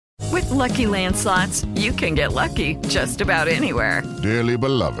Lucky Land Slots, you can get lucky just about anywhere. Dearly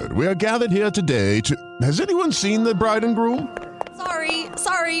beloved, we are gathered here today to... Has anyone seen the bride and groom?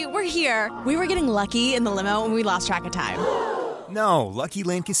 Sorry, we're here. We were getting lucky in the limo and we lost track of time. No, Lucky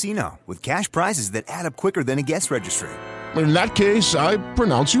Land Casino, with cash prizes that add up quicker than a guest registry. In that case, I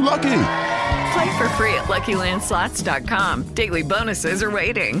pronounce you lucky. Play for free at LuckyLandSlots.com. Daily bonuses are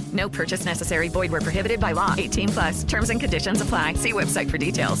waiting. No purchase necessary. Void where prohibited by law. 18+. Terms and conditions apply. See website for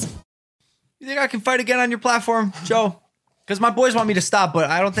details. You think I can fight again on your platform, Joe? Because my boys want me to stop, but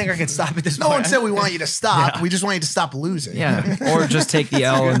I don't think I can stop at this point. No one said we want you to stop. Yeah. We just want you to stop losing. Yeah, or just take the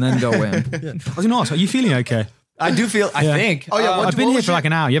L and then go win. Yeah. I was not. Are you feeling okay? I do feel, I think. Oh, yeah. I've been here for like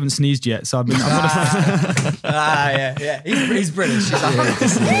an hour. You haven't sneezed yet, so I've been... yeah. He's British.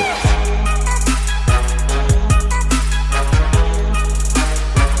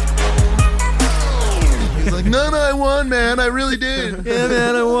 He's like, no, I won, man. I really did. Yeah,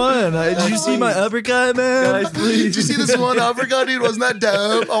 man, I won. Did you see my uppercut, man? Guys, please. Did you see this one uppercut, dude? Wasn't that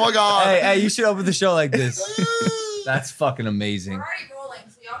dope? Oh, my God. Hey, you should open the show like this. That's fucking amazing. We're already rolling,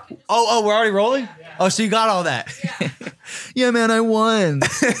 so y'all can just... Oh, we're already rolling? Yeah. Oh, so you got all that? Yeah. Yeah, man, I won.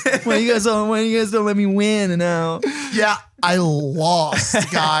 Why you guys don't let me win now? Yeah, I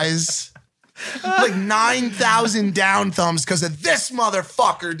lost, guys. Like 9,000 down thumbs because of this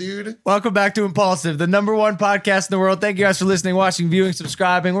motherfucker, dude. Welcome back to Impaulsive, the #1 podcast in the world. Thank you guys for listening, watching, viewing,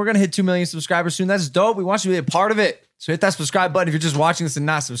 subscribing. We're going to hit 2 million subscribers soon. That's dope. We want you to be a part of it. So hit that subscribe button if you're just watching this and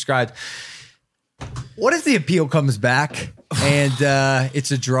not subscribed. What if the appeal comes back and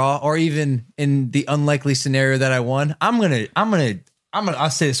it's a draw, or even in the unlikely scenario that I won? I'll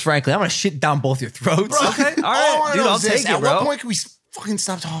say this frankly. I'm gonna shit down both your throats. Bro, okay, all right, dude. I'll take it, bro. At what point can we fucking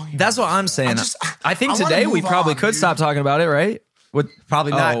stop talking? That's what I'm saying. I think today we probably could stop talking about it, right?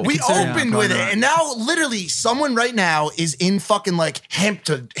 Probably not. We opened with it, and now literally someone right now is in fucking like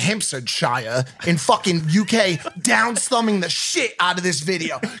Hampshire in fucking UK down thumbing the shit out of this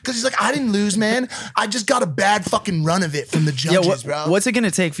video because he's like, I didn't lose, man. I just got a bad fucking run of it from the judges, bro. What's it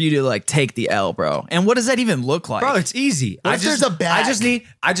gonna take for you to like take the L, bro? And what does that even look like, bro? It's easy. There's a bag?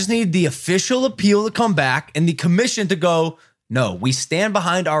 I just need the official appeal to come back and the commission to go, no, we stand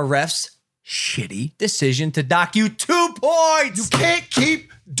behind our refs' shitty decision to dock you 2 points. You can't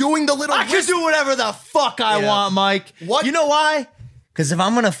keep doing the little... I can do whatever the fuck I want, Mike. What? You know why? Because if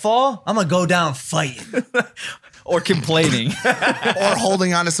I'm going to fall, I'm going to go down fighting. Or complaining. Or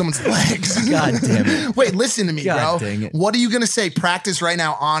holding onto someone's legs. God damn it. Wait, listen to me, God bro. dang it. What are you going to say? Practice right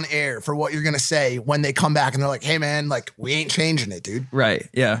now on air for what you're going to say when they come back and they're like, hey, man, like, we ain't changing it, dude. Right.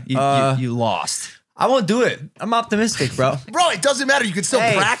 Yeah. You lost. I won't do it. I'm optimistic, bro. Bro, it doesn't matter. You can still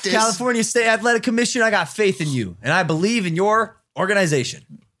practice. California State Athletic Commission, I got faith in you. And I believe in your organization.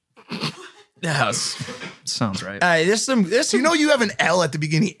 Yes. Sounds right. There's some. You know you have an L at the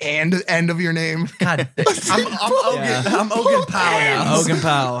beginning and end of your name? God, I'm Ogan Powell now. Ogan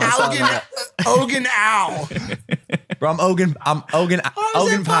Powell. Ogan Ow. Bro, I'm Ogan Ogan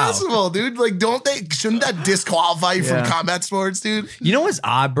Powell. Possible, dude? Like, shouldn't that disqualify you from combat sports, dude? You know what's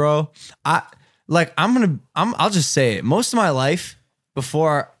odd, bro? I'll just say it. Most of my life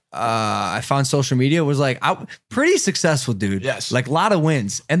before I found social media was like, pretty successful, dude. Yes. Like a lot of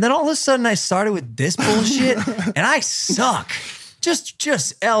wins. And then all of a sudden I started with this bullshit and I suck.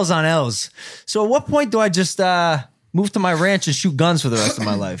 Just L's on L's. So at what point do I just move to my ranch and shoot guns for the rest of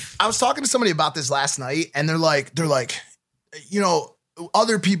my life? I was talking to somebody about this last night and they're like, you know,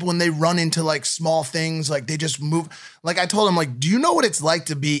 other people when they run into like small things, like they just move. Like I told him, like, do you know what it's like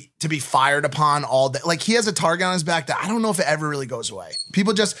to be fired upon all day? Like he has a target on his back that I don't know if it ever really goes away.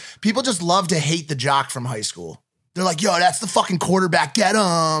 People just love to hate the jock from high school. They're like, yo, that's the fucking quarterback. Get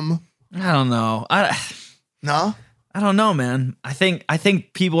him. I don't know. No? I don't know, man. I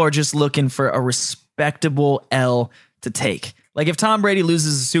think people are just looking for a respectable L to take. Like if Tom Brady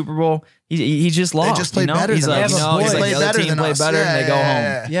loses the Super Bowl, he just lost. They just play better he's than like, us. he's like, the other team play better and they go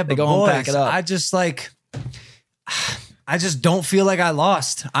home. Yeah, they go home, pack it up. I just don't feel like I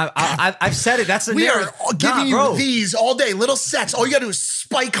lost. I've said it. That's the narrative. We are giving you these all day, little sets. All you gotta do is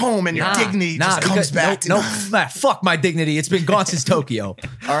spike home and your dignity just comes back. Fuck my dignity. It's been gone since Tokyo.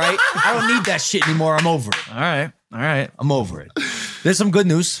 All right? I don't need that shit anymore. I'm over it. All right. I'm over it. There's some good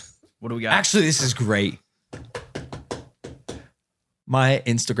news. What do we got? Actually, this is great. My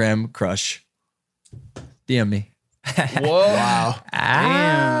Instagram crush DM me. Whoa. Wow.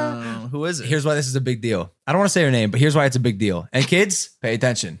 Damn. Who is it? Here's why this is a big deal. I don't want to say her name, but here's why it's a big deal. And kids, pay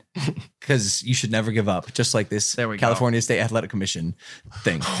attention because you should never give up. Just like this California State Athletic Commission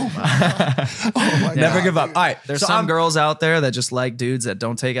thing. Oh my God. Never give up. All right. There's some girls out there that just like dudes that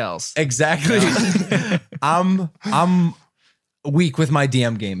don't take L's. Exactly. weak with my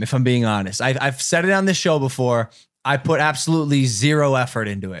DM game, if I'm being honest. I've said it on this show before. I put absolutely zero effort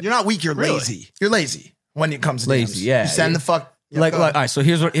into it. You're not weak. You're lazy. You're lazy when it comes to Lazy, DMs. yeah. You send the fuck. Like, all right, so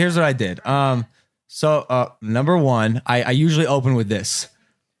here's what I did. So number one, I usually open with this.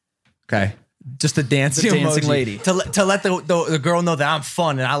 Okay. Just a dancing dancing emoji lady. to let the girl know that I'm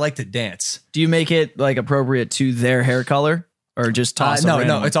fun and I like to dance. Do you make it like appropriate to their hair color or just toss?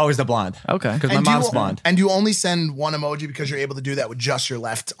 No, it's always the blonde. Okay. Because my And do mom's you- blonde. And you only send one emoji because you're able to do that with just your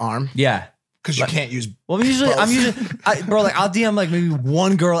left arm. Yeah. Because you can't use. Well, bro, like I'll DM like maybe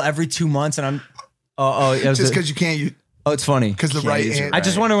one girl every 2 months, and I'm Just because you can't use. oh, it's funny. Because the right hand. I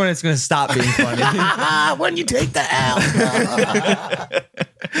just wonder when it's gonna stop being funny. when you take the L.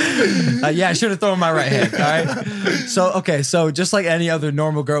 Yeah, I should have thrown my right hand. All right. So just like any other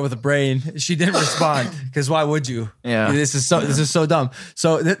normal girl with a brain, she didn't respond because why would you? Yeah. This is so dumb.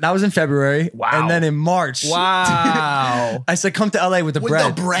 So that was in February. Wow. And then in March. Wow. I said, come to LA with the With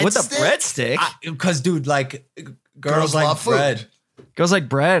bread. the bread With a stick? breadstick? Because, dude, like girls Girls like love food. bread. Goes like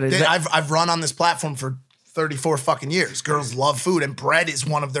bread. Is Dude, that, I've run on this platform for 34 fucking years. Girls love food, and bread is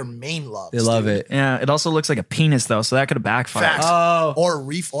one of their main loves. They love dude. it. yeah, it also looks like a penis though, so that could have backfired. Facts. Oh. Or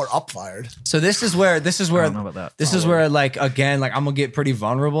reef or upfired. So this is where I don't know about that. this is where like again like I'm gonna get pretty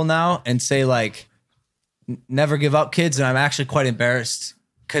vulnerable now and say like never give up, kids, and I'm actually quite embarrassed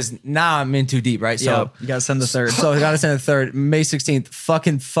because now I'm in too deep, right? So So you gotta send the third. so I gotta send a third. May 16th. Fuck.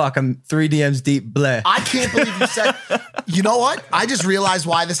 I'm 3 DMs deep. Bleh. I can't believe you said. You know what? I just realized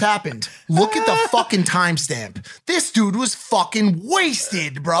why this happened. Look at the fucking timestamp. This dude was fucking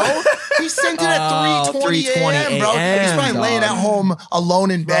wasted, bro. He sent it at 3:20 a.m., bro. He's probably laying at home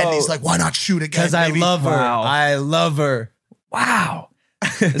alone in bed. And he's like, "Why not shoot again?" Because I baby? love her. Wow. I love her. Wow.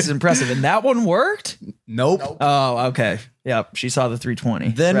 This is impressive. And that one worked? Nope. Oh, okay. Yep. She saw the 320.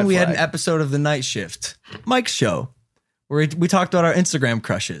 Then Red we had an flag. episode of The Night Shift, Mike's show, where we talked about our Instagram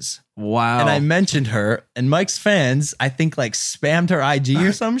crushes. Wow. And I mentioned her, and Mike's fans, I think, like spammed her IG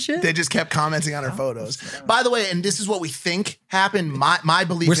or some shit. They just kept commenting on her photos. By the way, and this is what we think happened. My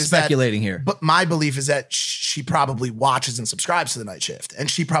belief We're is speculating here. But my belief is that she probably watches and subscribes to The Night Shift, and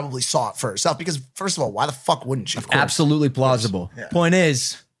she probably saw it for herself. Because first of all, why the fuck wouldn't she? Absolutely plausible. Yeah. Point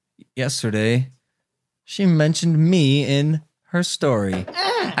is, yesterday, she mentioned me in her story.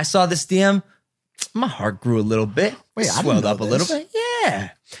 I saw this DM. My heart grew a little bit. Wait, I didn't swelled know up a little this. bit. Yeah.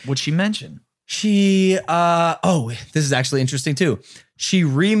 What'd she mention? She, this is actually interesting too. She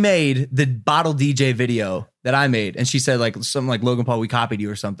remade the Bottle DJ video that I made. And she said like something like, Logan Paul, we copied you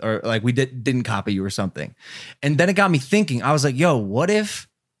or something. Or like we didn't copy you or something. And then it got me thinking. I was like, yo, what if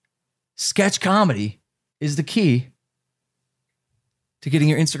sketch comedy is the key to getting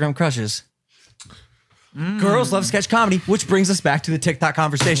your Instagram crushes? Girls love sketch comedy, which brings us back to the TikTok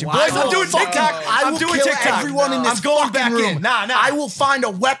conversation. I Boys, I'm will doing fucking- TikTok. I I'm will doing kill TikTok. everyone in this I'm going fucking back room. in. Nah. I will find a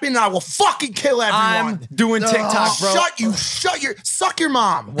weapon and I will fucking kill everyone. I'm doing TikTok, bro. Suck your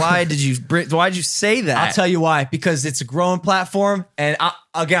mom. Why did you say that? I'll tell you why. Because it's a growing platform, and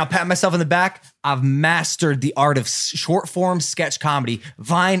I'll pat myself on the back. I've mastered the art of short form sketch comedy.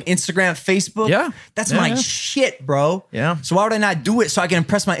 Vine, Instagram, Facebook. Yeah. That's Yeah, my yeah. shit, bro. Yeah. So why would I not do it so I can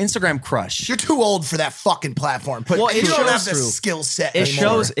impress my Instagram crush? You're too old for that fucking platform. Well, You it don't have shows the through. skill set It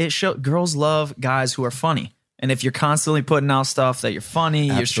anymore. shows girls love guys who are funny. And if you're constantly putting out stuff that you're funny,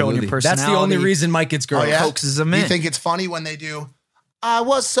 you're showing your Absolutely. personality. That's the only reason Mike gets girls. Oh, yeah? coaxes them You in. think it's funny when they do, I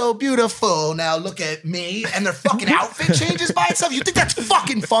was so beautiful, now look at me, and their fucking outfit changes by itself? You think that's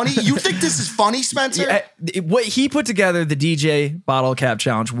fucking funny? You think this is funny, Spencer? What he put together, the DJ bottle cap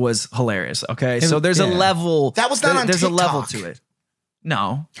challenge, was hilarious. Okay, so there's a yeah. level. That was not on There's a level TikTok. to it.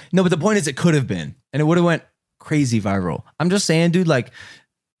 No, No, but the point is it could have been, and it would have went crazy viral. I'm just saying, dude, like,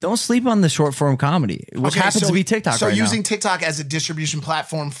 don't sleep on the short form comedy, which Okay, happens so- to be TikTok So right using now. TikTok as a distribution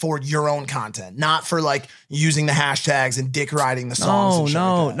platform for your own content, not for like using the hashtags and dick riding the songs. and shit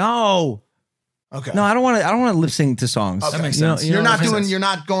like that. No. Okay. No, I don't want to lip sync to songs. Okay. That makes You know- sense. you know You're what not I'm doing. saying? You're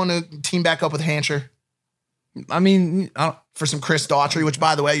not going to team back up with Hansher I mean, for some Chris Daughtry, which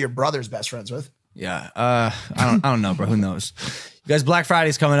by the way, your brother's best friends with. yeah. I don't know, bro. Who knows? You guys, Black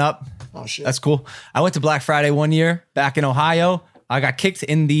Friday's coming up. Oh shit. That's cool. I went to Black Friday one year back in Ohio. I got kicked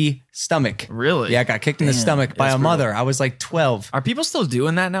in the stomach. Really? Yeah, I got kicked in the stomach by that's a brutal. mother. I was like 12. are people still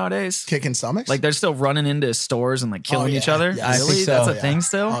doing that nowadays? Kicking stomachs. Like they're still running into stores and like killing yeah. each other? Yeah, I really? think so. That's a Yeah. thing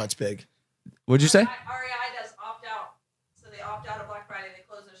still? Oh, it's big. What'd you say? REI does opt out. So they opt out of Black Friday. They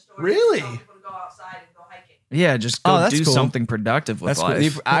close their stores. Really? They tell people to go outside and go hiking. Yeah, just go that's do cool. something productive with That's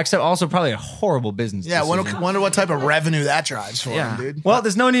life. cool. Except also probably a horrible business. Yeah, decision. wonder what type of revenue that drives for Yeah. him, dude. Well,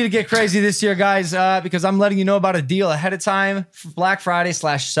 there's no need to get crazy this year, guys, because I'm letting you know about a deal ahead of time for Black Friday /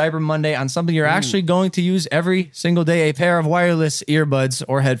 Cyber Monday on something you're actually going to use every single day, a pair of wireless earbuds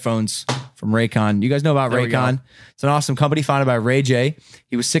or headphones from Raycon. You guys know about There we go. Raycon. It's an awesome company founded by Ray J.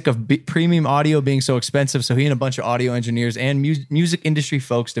 He was sick of premium audio being so expensive, so he and a bunch of audio engineers and music industry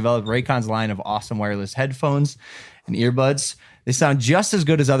folks developed Raycon's line of awesome wireless headphones and earbuds. They sound just as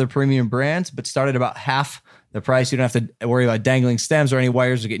good as other premium brands, but start at about half the price. You don't have to worry about dangling stems or any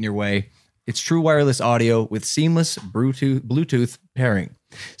wires that get in your way. It's true wireless audio with seamless Bluetooth pairing.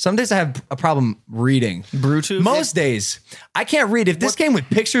 Some days I have a problem reading. Bluetooth? Most days. I can't read. If this came with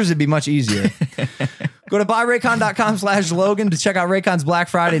pictures, it'd be much easier. Go to buyraycon.com/Logan to check out Raycon's Black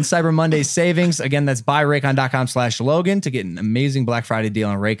Friday and Cyber Monday savings. Again, that's buyraycon.com/Logan to get an amazing Black Friday deal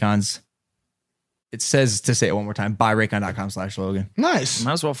on Raycon's. It says to say it one more time, buyraycon.com/Logan. Nice.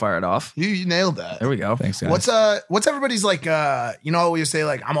 Might as well fire it off. You nailed that. There we go. Thanks, guys. What's everybody's like you know, we say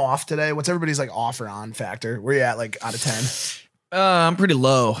like I'm off today. What's everybody's like off or on factor? Where you at like out of 10? I'm pretty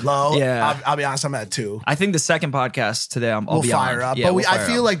low. Low? Yeah. I'll be honest, I'm at 2. I think the second podcast today, I'll We'll be fire on. up. Yeah, but we'll I fire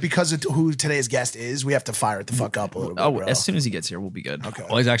feel up. like because of who today's guest is, we have to fire it the fuck up a little bit. Oh, bro. as soon as he gets here, we'll be good. Okay.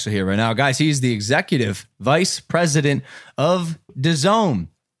 Well, he's actually here right now. Guys, he's the executive vice president of Dazn'S,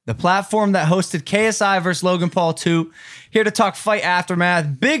 the platform that hosted KSI versus Logan Paul 2. Here to talk fight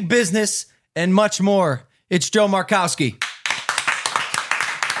aftermath, big business, and much more. It's Joe Markowski.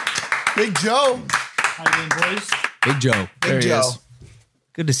 Big Joe. How you doing, boys? Big Joe. There Big he Joe. is.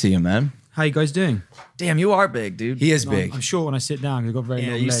 Good to see you, man. How you guys doing? Damn, you are big, dude. He is No, big. I'm short when I sit down because I've got very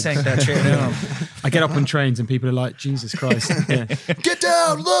Yeah, long you legs. sank that chair down. I get up on trains and people are like, Jesus Christ. Yeah. Get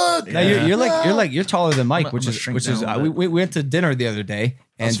down, look. Now you're taller than Mike, I'm which gonna is shrink down a little we went to dinner the other day,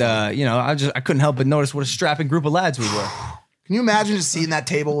 and I couldn't help but notice what a strapping group of lads we were. Can you imagine just seeing that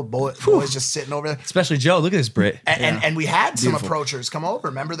table with boys just sitting over there? Especially Joe. Look at this Brit. And we had some approachers come over.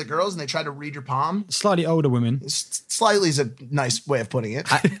 Remember the girls, and they tried to read your palm? Slightly older women. Slightly is a nice way of putting it.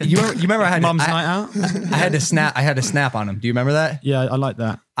 You remember I had Mum's I, night out. I had to snap on him. Do you remember that? Yeah, I like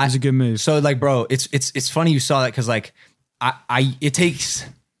that. It was a good move. So like, bro, it's funny you saw that because like it takes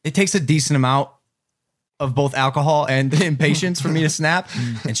a decent amount of both alcohol and impatience for me to snap,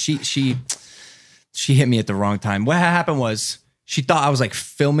 and she hit me at the wrong time. What happened was she thought I was like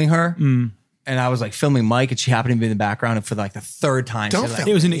filming her, and I was like filming Mike, and she happened to be in the background, and for like the third time, Don't she's like, film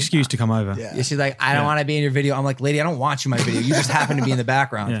It was an excuse to come over. Yeah. she's like, I don't want to be in your video. I'm like, lady, I don't want you in my video. You just happen to be in the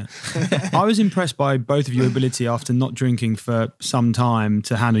background. Yeah. I was impressed by both of your ability after not drinking for some time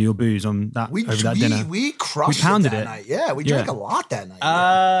to handle your booze on that over that dinner. We crushed We pounded it that it. night. Yeah, we drank a lot that night.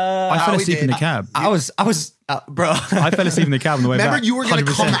 I fell we asleep in did. the cab. I was, bro. I fell asleep in the cab on the way Remember back. you were going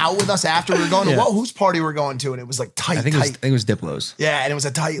to 100%. come out with us after we were going to Yeah. whose party we were going to, and it was like tight, I think tight. it was Diplo's. Yeah, and it was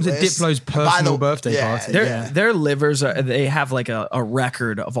a tight was a list. Diplo's By personal birthday party. Their livers they have like a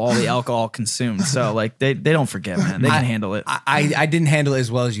record of all the alcohol consumed. So like they don't forget, man. They can handle it. I didn't handle it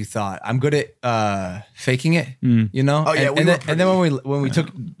as well as you thought. I'm good at faking it, you know. Oh, yeah, and then when we took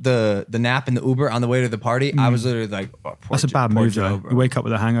the nap in the Uber on the way to the party, I was literally like, oh, poor That's a Jo- bad poor move, Joe, though. bro. You wake up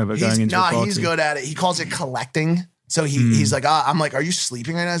with a hangover going into a party. He's good at it. He calls it collecting. So he's like, I'm like, are you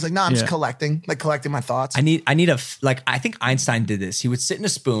sleeping right now? He's like, no, I'm just Yeah. collecting my thoughts. I need I think Einstein did this. He would sit in a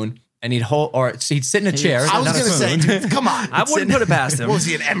spoon and he'd he'd sit in a chair. I was not a gonna say, spoon. dude, come on. I wouldn't put it past him. What was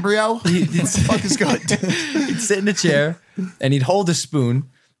he, an embryo? What the fuck is good? He'd sit in a chair and he'd hold a spoon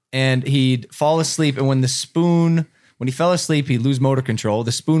and he'd fall asleep. And when he fell asleep, he'd lose motor control.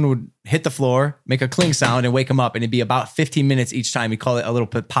 The spoon would hit the floor, make a cling sound, and wake him up. And it'd be about 15 minutes each time. He'd call it a little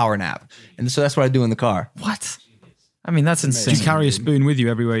power nap. And so that's what I do in the car. What? I mean, that's insane. Do you carry a spoon with you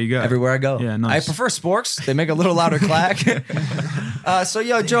everywhere you go? Everywhere I go. Yeah, nice. I prefer sporks. They make a little louder clack. So,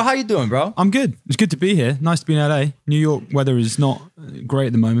 yo, Joe, how you doing, bro? I'm good. It's good to be here. Nice to be in LA. New York weather is not great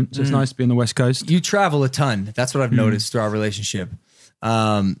at the moment, so it's nice to be on the West Coast. You travel a ton. That's what I've noticed through our relationship.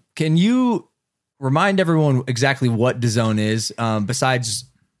 Can you remind everyone exactly what DAZN is, besides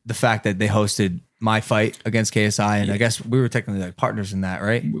the fact that they hosted my fight against KSI, and I guess we were technically like partners in that,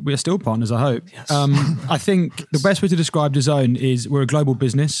 right? We're still partners, I hope. I think the best way to describe DAZN is we're a global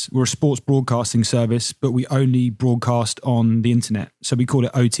business. We're a sports broadcasting service, but we only broadcast on the internet. So we call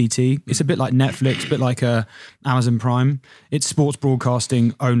it OTT. It's a bit like Netflix, a bit like Amazon Prime. It's sports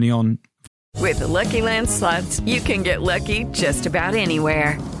broadcasting only on. With the Lucky Land Slots, you can get lucky just about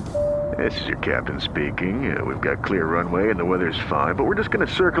anywhere. This is your captain speaking. We've got clear runway and the weather's fine, but we're just going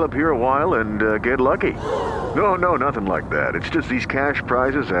to circle up here a while and get lucky. No, nothing like that. It's just these cash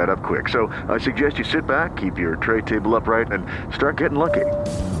prizes add up quick. So I suggest you sit back, keep your tray table upright, and start getting lucky.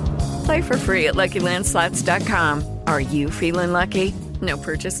 Play for free at LuckyLandSlots.com. Are you feeling lucky? No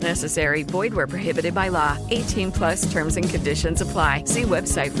purchase necessary. Void where prohibited by law. 18 plus terms and conditions apply. See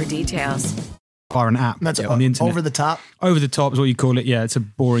website for details. Via an app That's on the internet. over the top. Over the top is what you call it. Yeah, it's a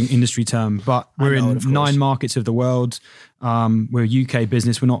boring industry term, but we're in 9 markets of the world. We're a UK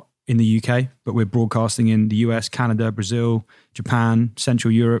business. We're not in the UK, but we're broadcasting in the US, Canada, Brazil, Japan,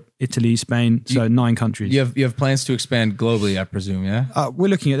 Central Europe, Italy, Spain. So 9 countries. You have plans to expand globally, I presume, yeah? We're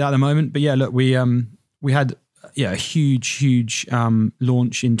looking at that at the moment. But yeah, look, we had a huge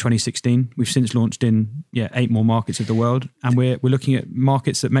launch in 2016. We've since launched in 8 more markets of the world, and we're looking at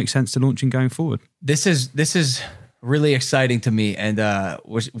markets that make sense to launch in going forward. This is really exciting to me, and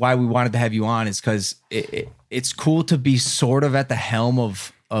why we wanted to have you on is because it's cool to be sort of at the helm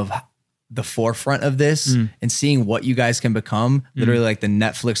of the forefront of this and seeing what you guys can become, literally like the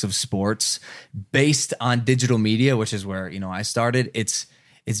Netflix of sports based on digital media, which is where I started. It's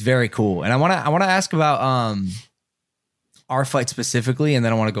very cool, and I want to ask about our fight specifically, and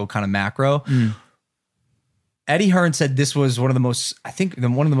then I want to go kind of macro. Eddie Hearn said this was one of the most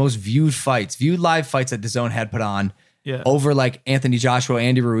viewed live fights that DAZN had put on over like Anthony Joshua,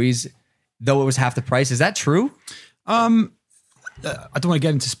 Andy Ruiz, though it was half the price. Is that true? I don't want to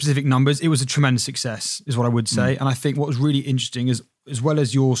get into specific numbers. It was a tremendous success, is what I would say. And I think what was really interesting is, as well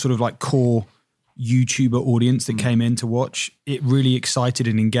as your sort of like core YouTuber audience that came in to watch, it really excited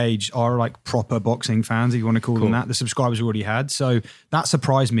and engaged our like proper boxing fans, if you want to call them that, the subscribers we already had. So that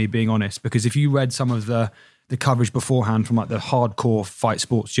surprised me, being honest, because if you read some of the coverage beforehand from like the hardcore fight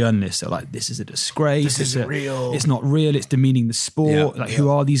sports journalists, they're like, this is a disgrace. This isn't real. It's not real. It's demeaning the sport. Who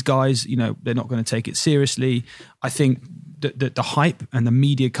are these guys? They're not going to take it seriously. I think the hype and the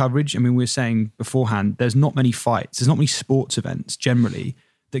media coverage, I mean, we were saying beforehand, there's not many fights. There's not many sports events generally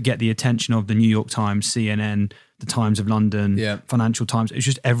that get the attention of the New York Times, CNN, the Times of London, Financial Times. It's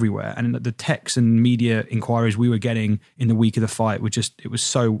just everywhere. And the texts and media inquiries we were getting in the week of the fight it was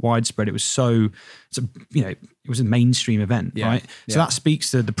so widespread. It was it was a mainstream event, right? So that speaks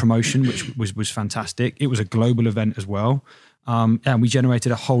to the promotion, which was fantastic. It was a global event as well. And we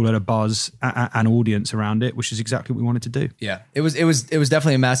generated a whole lot of buzz and audience around it, which is exactly what we wanted to do. Yeah, it was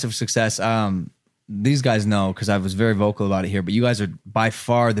definitely a massive success. These guys know, because I was very vocal about it here, but you guys are by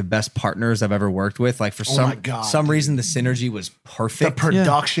far the best partners I've ever worked with. Like for some reason, the synergy was perfect. The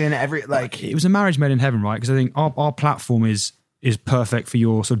production, it was a marriage made in heaven, right? Because I think our platform is perfect for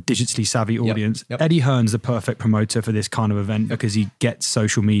your sort of digitally savvy audience. Yep. Eddie Hearn's the perfect promoter for this kind of event because he gets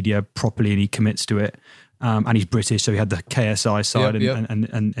social media properly and he commits to it. And he's British, so he had the KSI side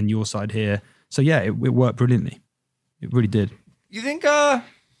and your side here. So yeah, it worked brilliantly. It really did. You think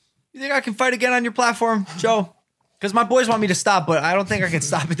I can fight again on your platform, Joe? Because my boys want me to stop, but I don't think I can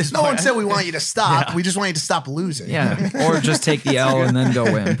stop at this point. No one said we want you to stop. Yeah. We just want you to stop losing. Yeah, or just take the L and then go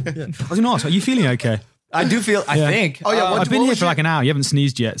win. I was going to ask, are you feeling okay? I do feel, I think. Oh, yeah. I've been here for like an hour. You haven't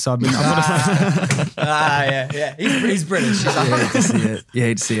sneezed yet, so I've been... yeah. He's British. You hate to see it. You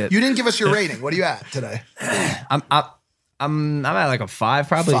hate to see it. You didn't give us your rating. What are you at today? I'm at like a 5,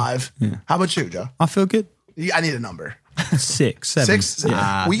 probably. 5. Yeah. How about you, Joe? I feel good. I need a number. 6, 7. 6?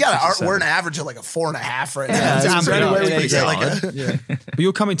 Yeah. We're an average of like a 4.5 right now. But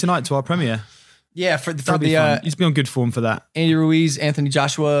you're coming tonight to our premiere. Yeah, for He's the been on good form for that. Andy Ruiz, Anthony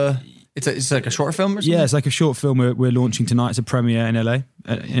Joshua. It's like a short film or something? Yeah, it's like a short film we're launching tonight. It's a premiere in LA,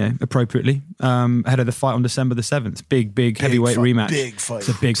 appropriately, ahead of the fight on December the 7th. Big heavyweight rematch. Big fight. It's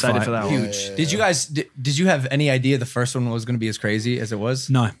a big Excited fight. for that Huge. one. Yeah. Did you guys, did you have any idea the first one was going to be as crazy as it was?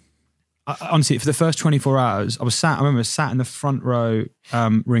 No. Honestly, for the first 24 hours, I remember sat in the front row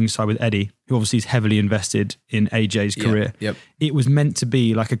ringside with Eddie, who obviously is heavily invested in AJ's career. Yep. It was meant to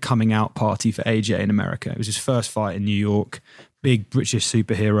be like a coming out party for AJ in America. It was his first fight in New York. Big British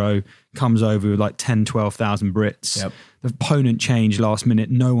superhero, comes over with like 10, 12,000 Brits. Yep. The opponent changed last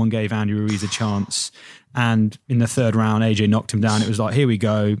minute. No one gave Andy Ruiz a chance. And in the third round, AJ knocked him down. It was like, here we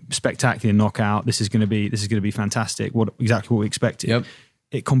go, spectacular knockout. This is going to be fantastic. Exactly what we expected. Yep.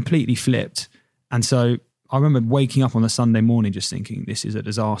 It completely flipped. And so I remember waking up on a Sunday morning just thinking, this is a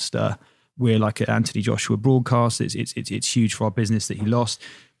disaster. We're like an Anthony Joshua broadcast. It's huge for our business that he lost.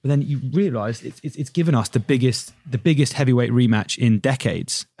 But then you realise it's given us the biggest heavyweight rematch in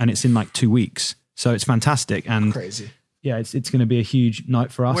decades, and it's in like 2 weeks. So it's fantastic and crazy. Yeah, it's going to be a huge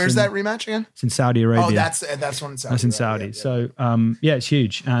night for us. Where's that rematch again? It's in Saudi Arabia. Oh, that's one in Saudi. That's in Saudi. Yeah. So it's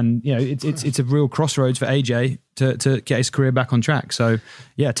huge, and it's a real crossroads for AJ to get his career back on track. So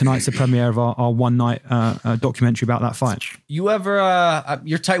yeah, tonight's the premiere of our one night documentary about that fight. You ever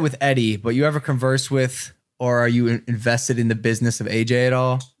you're tight with Eddie, but you ever converse with, or are you invested in the business of AJ at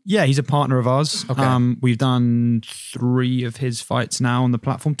all? Yeah, he's a partner of ours. Okay. We've done 3 of his fights now on the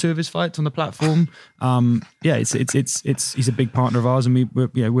platform, 2 of his fights on the platform. Yeah, it's he's a big partner of ours, and we're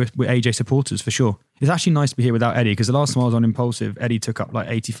AJ supporters for sure. It's actually nice to be here without Eddie, because the last time I was on Impaulsive, Eddie took up like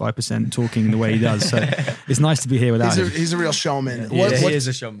 85% talking the way he does. So it's nice to be here without him. He's a real showman. Yeah, he is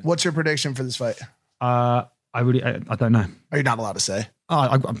a showman. What's your prediction for this fight? I don't know. Are you not allowed to say?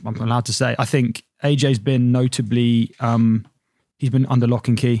 I'm allowed to say. I think AJ's been notably, he's been under lock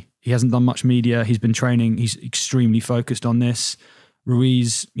and key. He hasn't done much media. He's been training. He's extremely focused on this.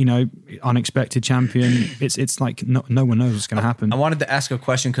 Ruiz, unexpected champion. It's like no one knows what's going to happen. I wanted to ask a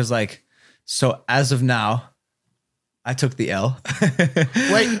question because, so as of now, I took the L.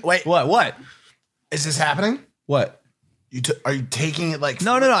 Wait. What? Is this happening? What? Are you taking it like?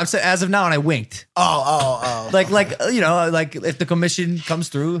 No. I'm saying as of now, and I winked. Oh. Like if the commission comes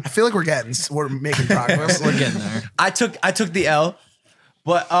through, I feel like we're making progress. We're getting there. I took the L,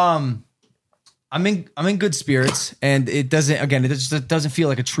 but I'm in good spirits, and it just doesn't feel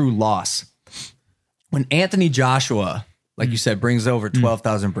like a true loss. When Anthony Joshua, like you said, brings over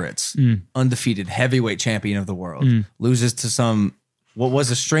 12,000 Brits, undefeated heavyweight champion of the world, loses to what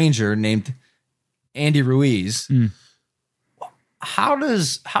was a stranger named Andy Ruiz. How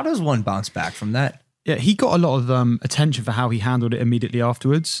does one bounce back from that? Yeah, he got a lot of attention for how he handled it immediately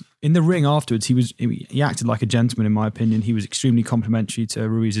afterwards. In the ring afterwards, he acted like a gentleman, in my opinion. He was extremely complimentary to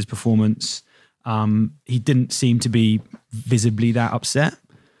Ruiz's performance. He didn't seem to be visibly that upset.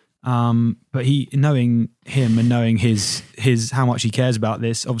 But knowing him and knowing his how much he cares about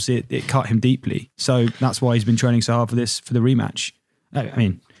this, obviously it cut him deeply. So that's why he's been training so hard for the rematch. I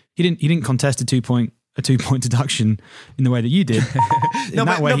mean, he didn't contest a two-point deduction in the way that you did. He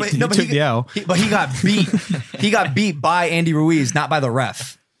took the L. But he got beat. He got beat by Andy Ruiz, not by the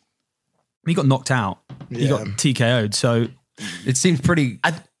ref. He got knocked out. Yeah. He got TKO'd. So it seems pretty.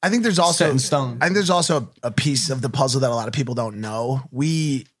 I think there's also set in stone. I think there's also a piece of the puzzle that a lot of people don't know.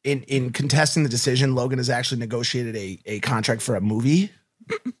 We in contesting the decision, Logan has actually negotiated a contract for a movie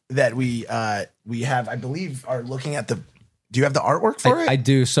that we have. I believe are looking at the. Do you have the artwork for it? I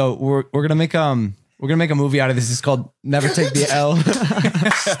do. So we're gonna make We're gonna make a movie out of this. It's called Never Take the L,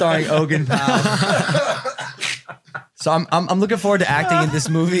 starring Logan Paul. So I'm looking forward to acting in this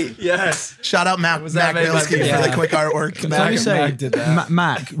movie. Yes. Shout out Mac Bilski for the quick artwork.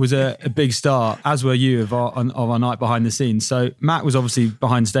 Mac was a big star, as were you of our night behind the scenes. So Mac was obviously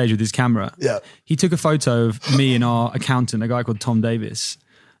behind stage with his camera. Yeah. He took a photo of me and our accountant, a guy called Tom Davis.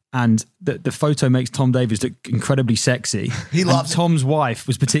 And the photo makes Tom Davis look incredibly sexy. He loves it. Tom's wife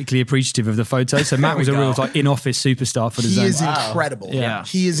was particularly appreciative of the photo. So Matt was a real in-office superstar for the zone. He is incredible. Yeah.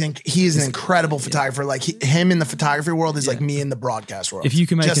 He is an incredible photographer. Like him in the photography world is like me in the broadcast world. If you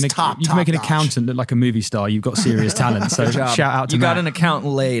can make an accountant look like a movie star, you've got serious talent. So shout out to you. Matt. Got an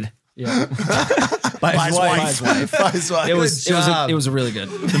accountant laid. Yeah. By his wife. It was really good.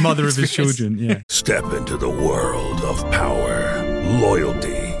 The mother of his children. Yeah. Step into the world of power,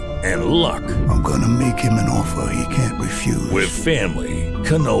 loyalty, and luck. I'm gonna make him an offer he can't refuse. With family,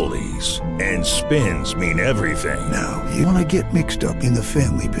 cannolis, and spins mean everything. Now, you wanna get mixed up in the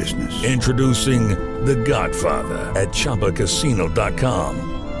family business. Introducing The Godfather at ChumbaCasino.com.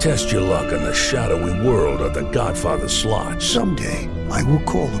 Test your luck in the shadowy world of The Godfather slot. Someday, I will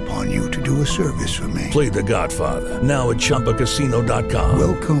call upon you to do a service for me. Play The Godfather, now at ChumbaCasino.com.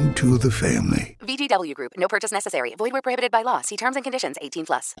 Welcome to the family. VGW Group. No purchase necessary. Void where prohibited by law. See terms and conditions.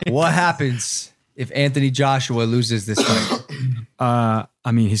 18+. What happens if Anthony Joshua loses this fight?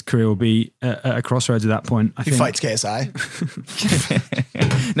 I mean, his career will be at a crossroads at that point. He fights KSI.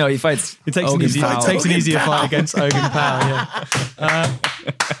 No, he fights. It takes an easier fight against Logan Powell. Yeah.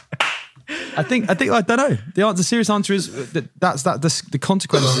 I don't know. The serious answer is the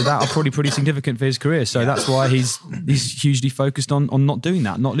consequences of that are probably pretty significant for his career. So that's why he's hugely focused on not doing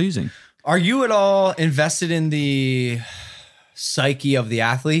that, not losing. Are you at all invested in the psyche of the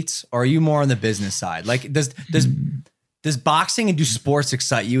athletes, or are you more on the business side? Like, does boxing and do sports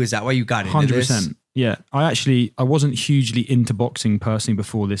excite you? Is that why you got into 100%. This? Yeah, I wasn't hugely into boxing personally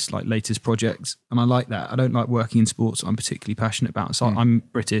before this latest project, and I like that. I don't like working in sports I'm particularly passionate about. So I'm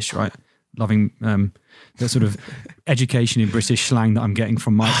British, right? Loving the sort of education in British slang that I'm getting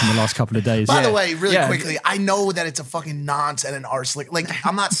from Mike in the last couple of days. By the way, really quickly, I know that it's a fucking nonce and an arse. Like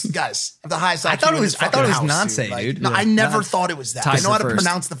I'm not, guys. I'm the highest. I thought it was nonce, dude. No, I never thought it was that. I know how to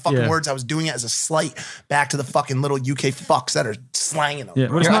pronounce the fucking words. I was doing it as a slight back to the fucking little UK fucks that are slanging them. Yeah,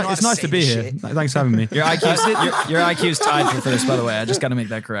 well, it's nice to be here. Thanks for having me. Your IQ's tied for first, by the way. I just got to make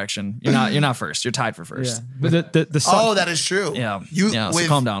that correction. You're not first. You're tied for first. Yeah. But that is true. Yeah. So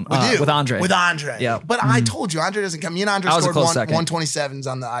calm down. With Andre. Yeah. But I told you, Andre doesn't think me and Andre I was a scored close second. 127s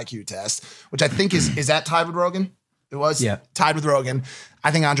on the IQ test, which I think is that tied with Rogan? It was tied with Rogan.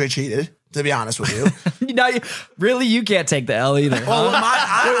 I think Andre cheated, to be honest with you. Really, you can't take the L either. Well,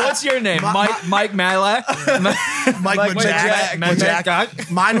 Wait, what's your name? Mike Malak? Mike Majak.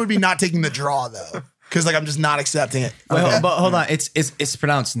 Mine would be not taking the draw though, because like I'm just not accepting it. But hold on, it's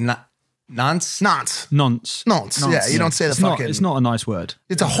pronounced nonce. Nonce. Yeah, you don't say the fucking. It's not a nice word.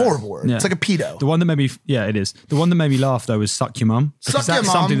 It's a horrible word. Yeah. It's like a pedo. The one that made me, it is. The one that made me laugh though was "suck your mum." Suck your That's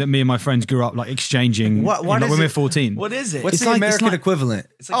mum. something that me and my friends grew up like exchanging. What when is we were it? 14. What is it? What's It's the like- American equivalent?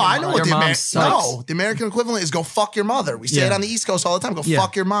 I know what Your mom the American equivalent is. Go fuck your mother. We say it on the East Coast all the time. Go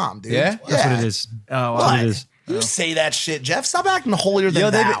fuck your mom, dude. Yeah? That's what it is. Oh, wow. What? It is. You say that shit, Jeff. Stop acting holier than Yo,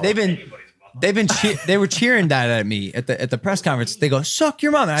 thou. they were cheering that at me at the press conference. They go, "Suck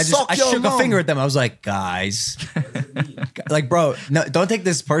your mom." And I Suck your shook mom. a finger at them. I was like, guys, like, bro, no, don't take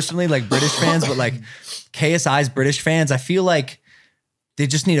this personally, like British fans, but like KSI's British fans, I feel like they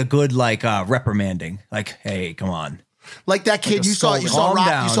just need a good like reprimanding. Like, hey, come on. Like that kid you saw Calm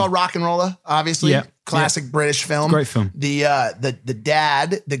down. you saw Rock and Rolla, obviously. Yeah. Classic British film. Great film. The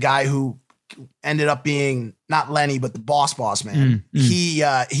dad, the guy who ended up being not Lenny, but the boss man. He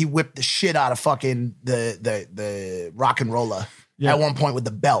whipped the shit out of fucking the Rock and Rolla at one point with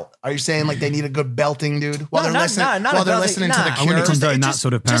the belt. Are you saying like they need a good belting, dude? While they're listening, not while a they're belting, listening nah. to the I I wouldn't Cure. condone that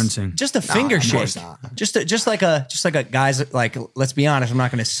sort of parenting. Just a finger of shake. course not. Just like a guys, like, let's be honest, I'm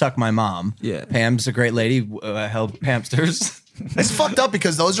not going to suck my mom. Yeah. Pam's a great lady. Held Pamsters. It's fucked up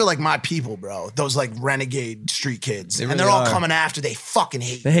because those are like my people, bro. Those like renegade street kids. They and really they're all are. coming after. They fucking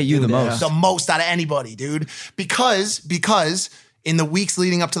hate They hate you the dude. most. The most out of anybody, dude. Because in the weeks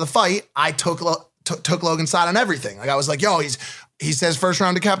leading up to the fight, I took Logan's side on everything. Like I was like, yo, he says first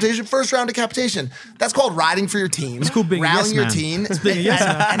round decapitation. That's called riding for your team. It's called being a rallying yes your man. team. It's being a yes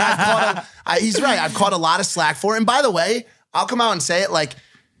man. And he's right. I've caught a lot of slack for it. And by the way, I'll come out and say it like,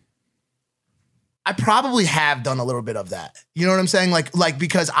 I probably have done a little bit of that. You know what I'm saying? Like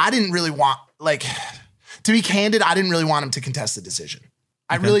because I didn't really want, like, to be candid, I didn't really want him to contest the decision.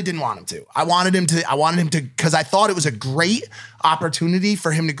 I really didn't want him to. I wanted him to, because I thought it was a great opportunity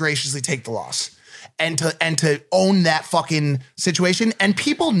for him to graciously take the loss and to own that fucking situation. And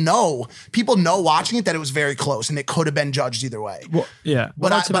people know watching it that it was very close and it could have been judged either way. Well, yeah.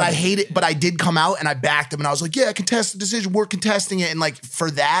 But I hate it. But I did come out and I backed him and I was like, yeah, contest the decision. We're contesting it. And like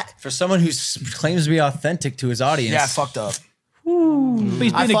for that, For someone who claims to be authentic to his audience. yeah, I fucked up. But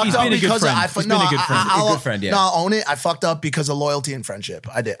he's been a good friend. He's been a good friend. A good friend, yeah. No, I'll own it. I fucked up because of loyalty and friendship.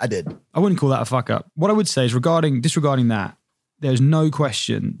 I did. I wouldn't call that a fuck up. What I would say is disregarding that, there's no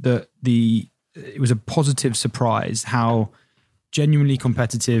question that it was a positive surprise how genuinely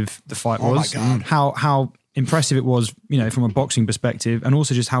competitive the fight was. Oh my God. How impressive it was, from a boxing perspective, and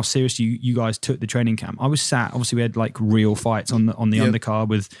also just how serious you guys took the training camp. I was sat, obviously we had like real fights on the undercard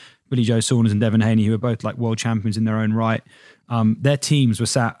with Billy Joe Saunders and Devin Haney, who are both like world champions in their own right. Their teams were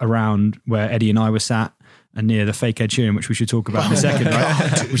sat around where Eddie and I were sat, and near the fake Ed Sheeran, which we should talk about in a second,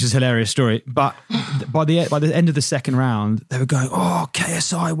 right? Which is a hilarious story. But by the end of the second round, they were going, "Oh,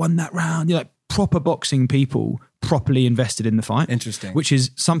 KSI won that round." Like proper boxing people, properly invested in the fight. Interesting. Which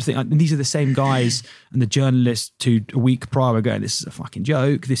is something. And these are the same guys and the journalists who a week prior were going, "This is a fucking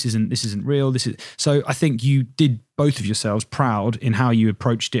joke. This isn't real. This is." So I think you did both of yourselves proud in how you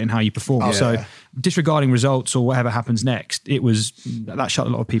approached it and how you performed. Oh, so yeah. Disregarding results or whatever happens next, that shut a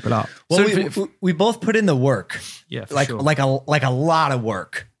lot of people up. Well, So we both put in the work. Yeah, for like sure. like a lot of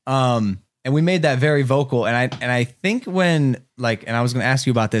work. And we made that very vocal. And I think when and I was going to ask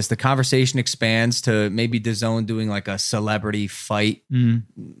you about this, the conversation expands to maybe DAZN doing like a celebrity fight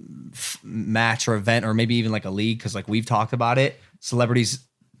match or event, or maybe even like a league. Cause like we've talked about it, celebrities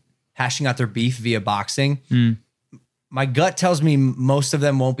hashing out their beef via boxing. My gut tells me most of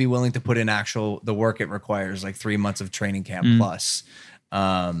them won't be willing to put in the work it requires, like 3 months of training camp plus.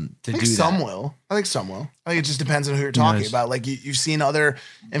 I think some will. I think it just depends on who you're talking about. Like you've seen other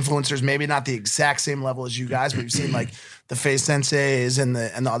influencers, maybe not the exact same level as you guys, but you've seen like the Face Senseis and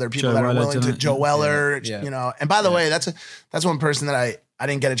the other people that are willing to. Joe Weller, And by the way, that's one person that I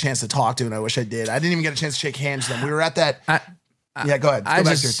didn't get a chance to talk to, and I wish I did. I didn't even get a chance to shake hands with them. We were at that. Yeah, go ahead. Go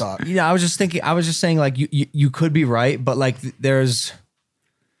back to your thought. I was just thinking. I was just saying, like you could be right, but like there's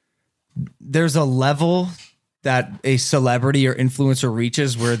a level that a celebrity or influencer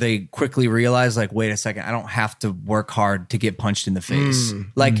reaches where they quickly realize, like, wait a second, I don't have to work hard to get punched in the face.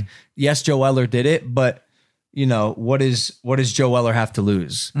 Yes, Joe Weller did it, but what does Joe Weller have to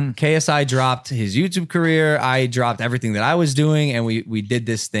lose? KSI dropped his YouTube career. I dropped everything that I was doing, and we did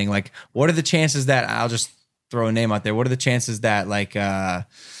this thing. Like, what are the chances that I'll just throw a name out there? What are the chances that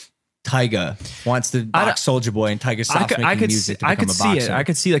Tyga wants to box Soulja Boy and Tyga stops making music to become a boxer. See it. I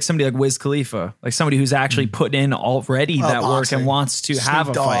could see like somebody like Wiz Khalifa, like somebody who's actually putting in already that work and wants to have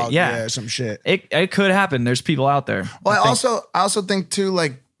a fight. Yeah, some shit. It could happen. There's people out there. Well, I also think too,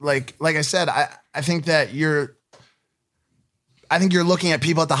 like I said, I think that you're looking at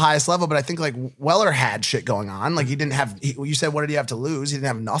people at the highest level, but I think like Weller had shit going on. Like he didn't have, you said, what did he have to lose? He didn't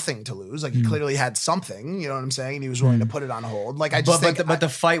have nothing to lose. Like he clearly had something, you know what I'm saying? And he was willing to put it on hold. Like I just but the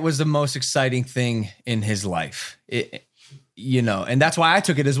fight was the most exciting thing in his life. And that's why I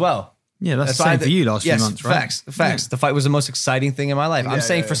took it as well. Yeah, that's the same for you last few months, right? Facts. The fight was the most exciting thing in my life. I'm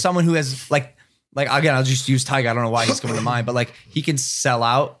saying for someone who has like again, I'll just use Tyga. I don't know why he's coming to mind, but like he can sell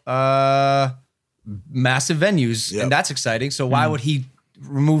out massive venues, and that's exciting. So why would he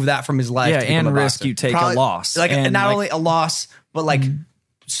remove that from his life? Yeah, and risk you take a loss, and not only a loss, but like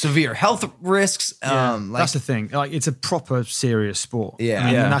severe health risks. That's the thing. Like it's a proper serious sport. Yeah,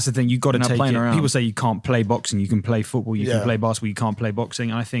 and that's the thing. You got to take it. Around. People say you can't play boxing, you can play football, you can play basketball, you can't play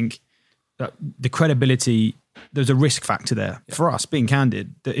boxing. And I think that the credibility, there's a risk factor there for us. Being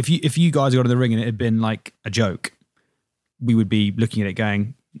candid, that if you guys got in the ring and it had been like a joke, we would be looking at it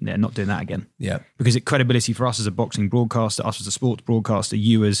going, yeah, not doing that again. Yeah. Because credibility for us as a boxing broadcaster, us as a sports broadcaster,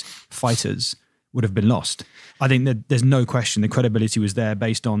 you as fighters would have been lost. I think that there's no question the credibility was there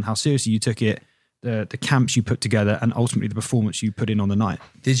based on how seriously you took it, the camps you put together, and ultimately the performance you put in on the night.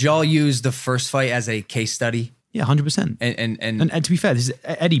 Did y'all use the first fight as a case study? Yeah, 100%. And to be fair,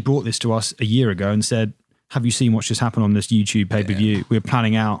 Eddie brought this to us a year ago and said, have you seen what's just happened on this YouTube pay-per-view? Yeah. We were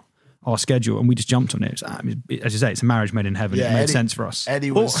planning out our schedule and we just jumped on it. As you say, it's a marriage made in heaven. It made sense for us.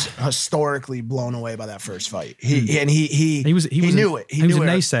 Eddie was historically blown away by that first fight. He knew it. He was a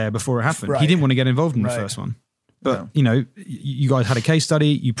naysayer before it happened. Right. He didn't want to get involved in the first one. But you guys had a case study,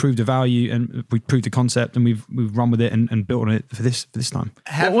 you proved the value, and we proved the concept, and we've run with it and built on it for this time.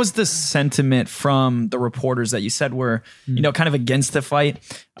 What was the sentiment from the reporters that you said were kind of against the fight?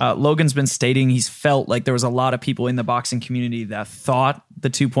 Logan's been stating he's felt like there was a lot of people in the boxing community that thought the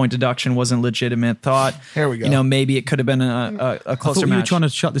 2-point deduction wasn't legitimate. Thought here we go. Maybe it could have been a closer match. You were trying to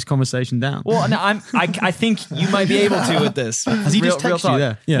shut this conversation down. Well, no, I think you might be able to with this. Has he just texted you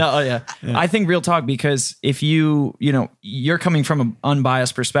there? Yeah. No, yeah. I think real talk, because if you're coming from an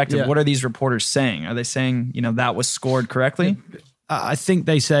unbiased perspective, what are these reporters saying? Are they saying, that was scored correctly? I think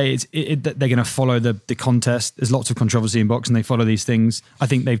they say they're going to follow the contest. There's lots of controversy in boxing. They follow these things. I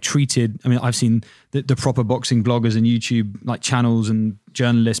think they've treated, I've seen the proper boxing bloggers and YouTube like channels and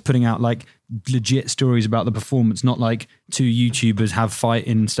journalists putting out like legit stories about the performance, not like two YouTubers have fight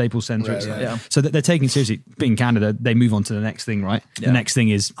in Staples Center. Right. So that they're taking it seriously. Being Canada, they move on to the next thing, right? Yeah. The next thing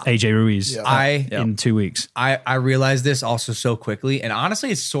is AJ Ruiz in 2 weeks. I realized this also so quickly, and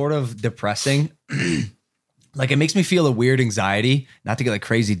honestly, it's sort of depressing. Like it makes me feel a weird anxiety, not to get like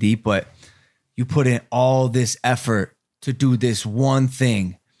crazy deep, but you put in all this effort to do this one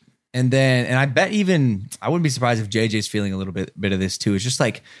thing. And I bet I wouldn't be surprised if JJ's feeling a little bit of this too. It's just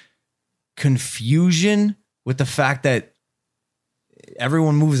like confusion with the fact that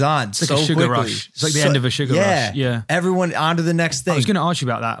everyone moves on it's so like a sugar quickly. Rush. It's like the end of a sugar rush. Yeah. Everyone on to the next thing. I was going to ask you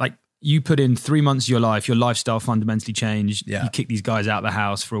about that. Like, you put in 3 months of your life, your lifestyle fundamentally changed. Yeah. You kick these guys out of the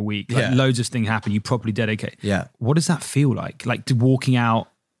house for a week. Like loads of things happen. You properly dedicate. Yeah. What does that feel like? Like to walking out,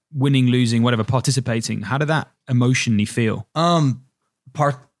 winning, losing, whatever, participating. How did that emotionally feel?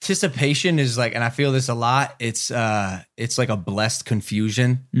 Participation is like, and I feel this a lot. It's like a blessed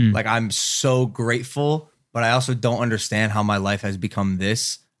confusion. Like I'm so grateful, but I also don't understand how my life has become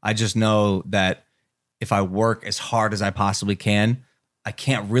this. I just know that if I work as hard as I possibly can, I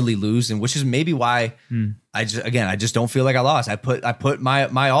can't really lose, and which is maybe why I just don't feel like I lost. I put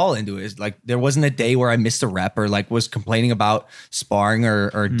my all into it. It's like there wasn't a day where I missed a rep or like was complaining about sparring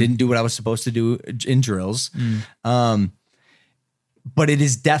or didn't do what I was supposed to do in drills. But it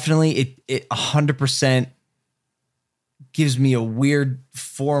is definitely it 100% gives me a weird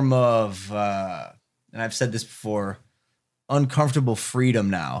form of and I've said this before, uncomfortable freedom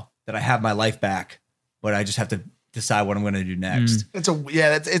now that I have my life back, but I just have to decide what I'm going to do next. It's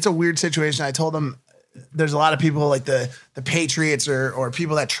a weird situation. I told them there's a lot of people like the Patriots or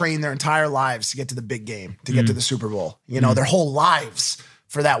people that train their entire lives to get to the big game, to get to the Super Bowl, their whole lives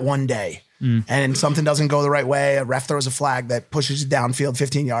for that one day. And something doesn't go the right way. A ref throws a flag that pushes you downfield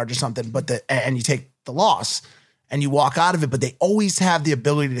 15 yards or something, and you take the loss and you walk out of it, but they always have the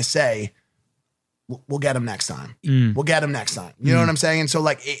ability to say, we'll get him next time. We'll get him next time. You know what I'm saying? And so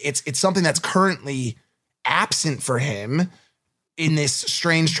like, it's something that's currently absent for him in this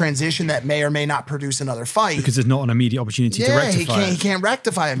strange transition that may or may not produce another fight because there's not an immediate opportunity to rectify. He can't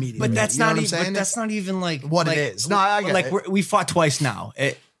rectify immediately. But that's not even like what it is. No, I get it. We fought twice now.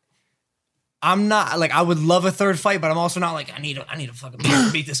 I'm not like, I would love a third fight, but I'm also not like, I need to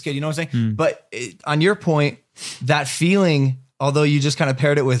fucking beat this kid. You know what I'm saying? But on your point, that feeling, although you just kind of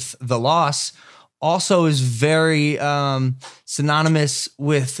paired it with the loss, also is very synonymous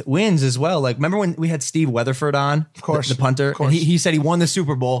with wins as well. Like, remember when we had Steve Weatherford on, of course, the punter, and he said he won the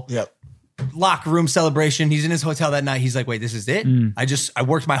Super Bowl. Yep. Locker room celebration. He's in his hotel that night. He's like, wait, this is it? I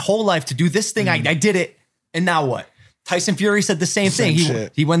worked my whole life to do this thing. I did it. And now what? Tyson Fury said the same thing.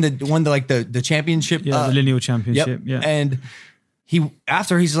 He won the championship. Yeah, the lineal championship. Yep. Yeah. And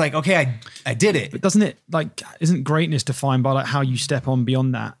he's like, okay, I did it. But doesn't it, like, isn't greatness defined by like how you step on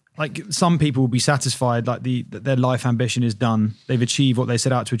beyond that? Like, some people will be satisfied, like their life ambition is done. They've achieved what they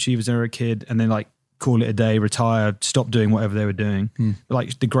set out to achieve as they were a kid, and then like call it a day, retire, stop doing whatever they were doing. But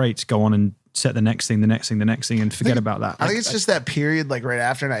like the greats go on and set the next thing, and forget about that. I think it's just that period, like right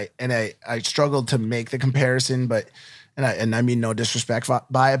after, and I struggled to make the comparison, but and I mean no disrespect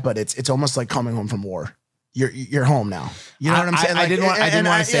by it, but it's almost like coming home from war. You're home now. You know what I'm saying? I didn't want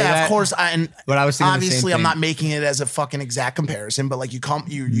to say that. Of course, but I was thinking obviously I'm not making it as a fucking exact comparison, but like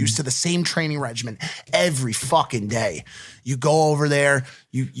you're used to the same training regimen every fucking day. You go over there,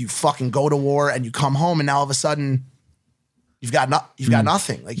 you fucking go to war, and you come home, and now all of a sudden you've got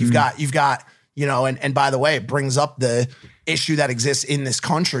nothing. Like you've got, you know, and by the way, it brings up the issue that exists in this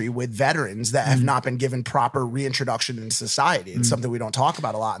country with veterans that have not been given proper reintroduction in society. It's something we don't talk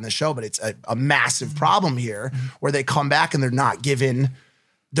about a lot in the show, but it's a massive problem here where they come back and they're not given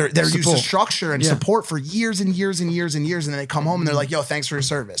they're used to structure and support for years and years and years and years, and then they come home and they're like, "Yo, thanks for your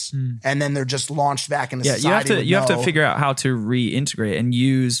service," and then they're just launched back into society. You have to figure out how to reintegrate and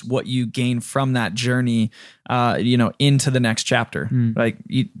use what you gain from that journey, into the next chapter. Like,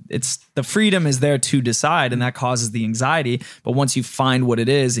 it's the freedom is there to decide, and that causes the anxiety. But once you find what it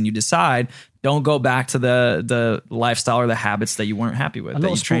is and you decide, don't go back to the lifestyle or the habits that you weren't happy with, that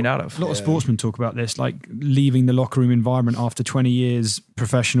you trained out of. A lot of sportsmen talk about this, like leaving the locker room environment after 20 years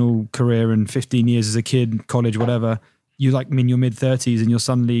professional career and 15 years as a kid, college, whatever. You like in your mid 30s and you're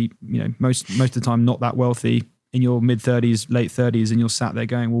suddenly, most of the time not that wealthy, in your mid 30s, late 30s, and you're sat there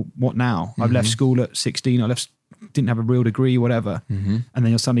going, well, what now? I've left school at 16. Didn't have a real degree, whatever. And then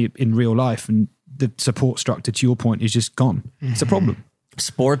you're suddenly in real life, and the support structure, to your point, is just gone. It's a problem.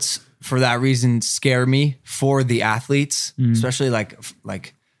 Sports, for that reason, scare me for the athletes, especially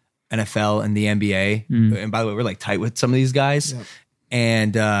like NFL and the NBA. And by the way, we're like tight with some of these guys. Yep.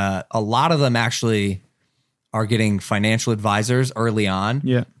 And a lot of them actually are getting financial advisors early on.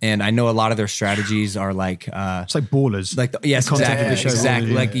 Yeah. And I know a lot of their strategies are like... it's like ballers. Like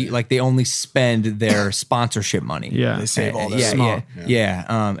exactly. Like they only spend their sponsorship money. Yeah. They save all that.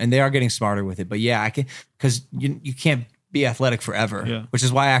 Yeah. And they are getting smarter with it. But yeah, I can... Because you can't be athletic forever, which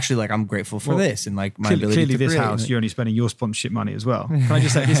is why actually I'm grateful for this and like my ability clearly to this house, you're only spending your sponsorship money as well. Can I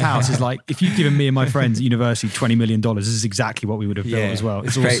just say, this house is like, if you'd given me and my friends at university $20 million, this is exactly what we would have built as well.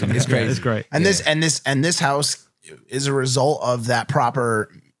 It's great. awesome. It's great. It's great. And this house is a result of that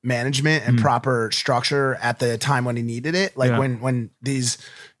proper management and proper structure at the time when he needed it. Like when these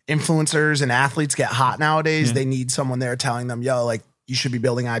influencers and athletes get hot nowadays, they need someone there telling them, yo, like, you should be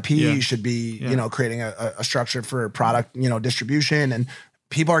building IP. You should be, creating a structure for product, distribution, and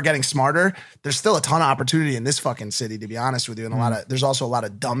people are getting smarter. There's still a ton of opportunity in this fucking city, to be honest with you. And there's also a lot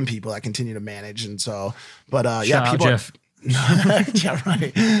of dumb people that continue to manage. And so, but people. Jeff. Yeah,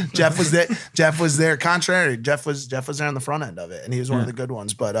 right. Jeff was there. Contrary, Jeff was there on the front end of it, and he was one of the good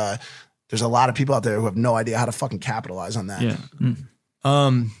ones. But there's a lot of people out there who have no idea how to fucking capitalize on that. Yeah.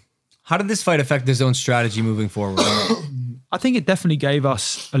 How did this fight affect his own strategy moving forward? I think it definitely gave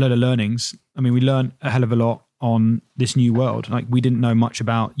us a lot of learnings. I mean, we learned a hell of a lot on this new world. Like, we didn't know much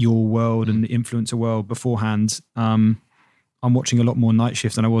about your world and the influencer world beforehand. I'm watching a lot more Night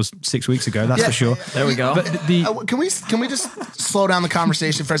Shift than I was 6 weeks ago. That's for sure. There we go. But can we just slow down the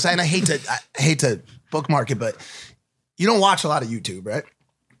conversation for a second? I hate to bookmark it, but you don't watch a lot of YouTube, right?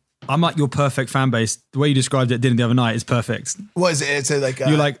 I'm like your perfect fan base. The way you described it at dinner the other night is perfect. Was it? It's like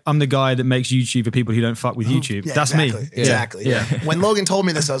you're like, I'm the guy that makes YouTube for people who don't fuck with YouTube. Yeah, That's exactly, me. Exactly. Yeah. When Logan told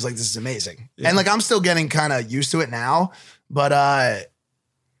me this, I was like, this is amazing. Yeah. And like, I'm still getting kind of used to it now, but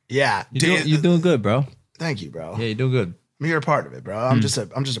yeah. You're doing good, bro. Thank you, bro. Yeah, you're doing good. I mean, you're a part of it, bro. I'm just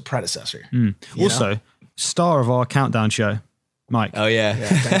a predecessor. Also, star of our countdown show, Mike. Oh yeah.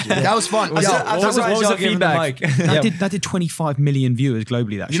 Thank you. That was fun. What was the feedback? That did 25 million viewers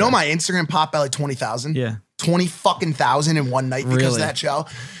globally. That you know, my Instagram popped by like 20,000. Yeah, 20 fucking thousand in one night because of that show.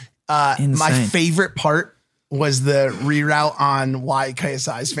 My favorite part was the reroute on why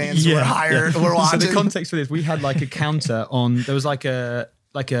KSI's fans were watching. So the context for this, we had like a counter on. There was like a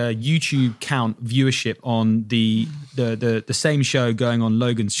YouTube count viewership on the same show going on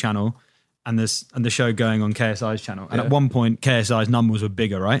Logan's channel. and the show going on KSI's channel. And at one point, KSI's numbers were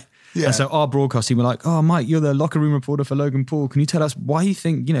bigger, right? Yeah. And so our broadcast team were like, "Oh, Mike, you're the locker room reporter for Logan Paul. Can you tell us why you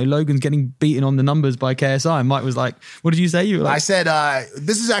think, Logan's getting beaten on the numbers by KSI?" And Mike was like, "What did you say?" You were like, I said,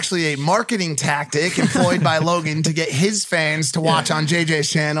 this is actually a marketing tactic employed by Logan to get his fans to watch on JJ's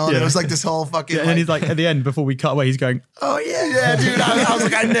channel. And it was like this whole fucking... and then he's like, at the end, before we cut away, he's going, "Oh, yeah, dude." I was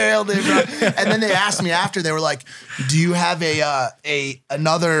like, I nailed it, bro. And then they asked me after, they were like, "Do you have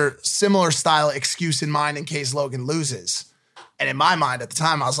another similar style excuse in mind in case Logan loses?" And in my mind at the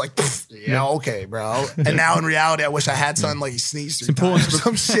time, I was like, yeah, okay, bro. And now in reality, I wish I had something like he sneezed 3 times or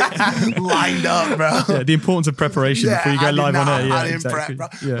some shit lined up, bro. Yeah, the importance of preparation before you go live on air. Yeah, I didn't prep, bro.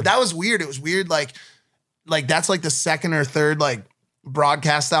 Yeah. But that was weird. It was weird. Like that's like the second or third like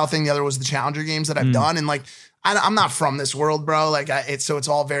broadcast style thing. The other was the Challenger games that I've done. And like, I'm not from this world, bro. Like so it's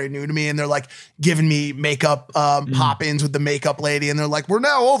all very new to me. And they're like giving me makeup pop-ins with the makeup lady. And they're like, "We're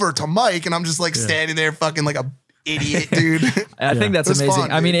now over to Mike." And I'm just like standing there fucking like a idiot, dude. I think that's amazing.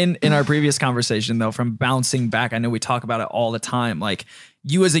 Fun, I mean, in our previous conversation though, from bouncing back, I know we talk about it all the time. Like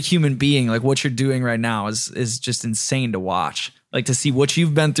you as a human being, like what you're doing right now is just insane to watch. Like to see what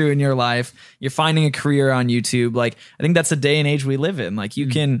you've been through in your life. You're finding a career on YouTube. Like I think that's the day and age we live in. Like you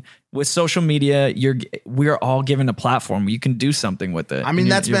can, with social media, we're all given a platform. You can do something with it. I mean,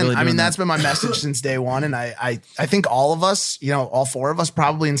 that's been my message since day one. And I think all of us, all 4 of us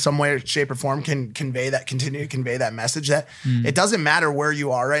probably in some way, shape or form can continue to convey that message that it doesn't matter where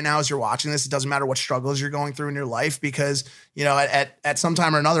you are right now as you're watching this. It doesn't matter what struggles you're going through in your life because, at some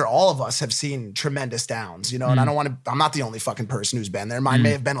time or another, all of us have seen tremendous downs, and I'm not the only fucking person who's been there. Mine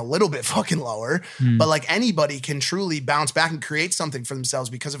may have been a little bit fucking lower, but like anybody can truly bounce back and create something for themselves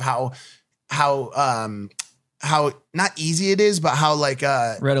because of how not easy it is, but how like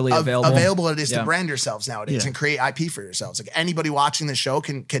readily available it is to brand yourselves nowadays and create IP for yourselves. Like anybody watching the show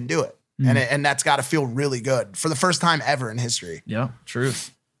can do it. And that's got to feel really good for the first time ever in history. Yeah,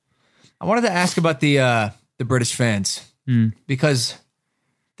 truth. I wanted to ask about the British fans because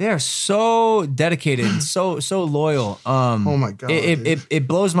they are so dedicated and so loyal. Oh my God. It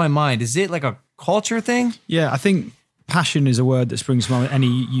blows my mind. Is it like a culture thing? Yeah, I think passion is a word that springs to mind with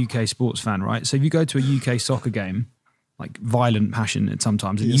any UK sports fan, right? So if you go to a UK soccer game, like violent passion at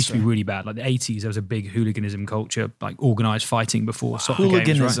sometimes, it used to be really bad. Like the 80s, there was a big hooliganism culture, like organised fighting before soccer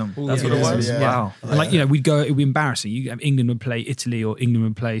hooliganism. games, right? That's what it was? Yeah. Wow. And like, we'd go, it would be embarrassing. England would play Italy or England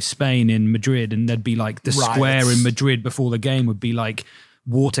would play Spain in Madrid and there'd be like the square in Madrid before the game would be like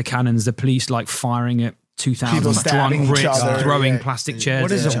water cannons, the police like firing at 2,000 drunk Brits throwing plastic chairs.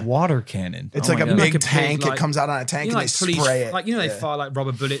 What is a water cannon? It's like a big tank. It comes out on a tank and they spray it. Like, they fire like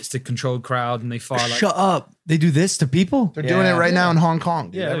rubber bullets to control crowd and they fire like... Shut up. They do this to people? They're doing it right now in Hong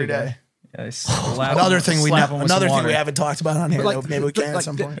Kong every day. Another thing we haven't talked about on here. Maybe we can at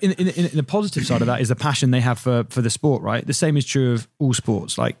some point. In the positive side of that is the passion they have for the sport, right? The same is true of all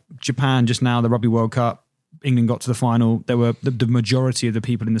sports. Like Japan just now, the Rugby World Cup, England got to the final. There were the majority of the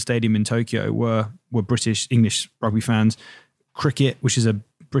people in the stadium in Tokyo were British, English rugby fans. Cricket, which is a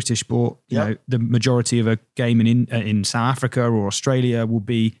British sport, you know, the majority of a game in South Africa or Australia will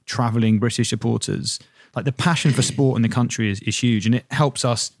be traveling British supporters. Like the passion for sport in the country is huge, and it helps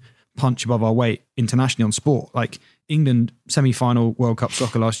us punch above our weight internationally on sport. Like England semi-final World Cup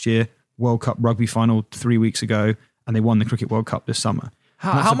soccer last year, World Cup rugby final 3 weeks ago, and they won the Cricket World Cup this summer.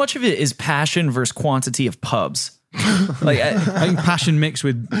 How much of it is passion versus quantity of pubs? Like I think passion mixed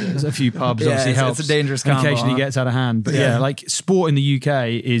with a few pubs obviously helps. It's a dangerous combo. Occasionally gets out of hand, but yeah, like sport in the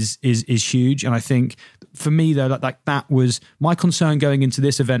UK is huge, and I think for me though, like that was my concern going into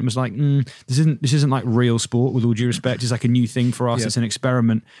this event was like, this isn't like real sport. With all due respect, it's like a new thing for us. It's an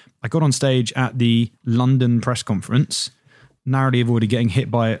experiment. I got on stage at the London press conference, narrowly avoided getting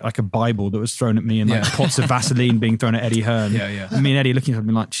hit by like a Bible that was thrown at me and like pots of Vaseline being thrown at Eddie Hearn. And me and Eddie looking at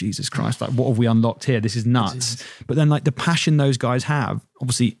me like, Jesus Christ, like what have we unlocked here? This is nuts. But then like the passion those guys have,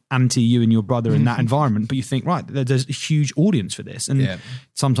 obviously anti you and your brother in that environment, but you think, right, there's a huge audience for this. And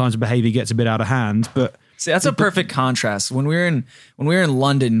sometimes the behavior gets a bit out of hand, but see, that's a perfect contrast. When we were in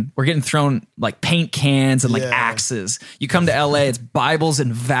London, we're getting thrown like paint cans and like axes. You come to LA, it's Bibles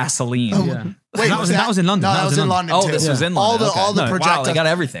and Vaseline. Wait, that was in London. No, that was in London. Oh, this was in London. All the projectiles. Wow, they got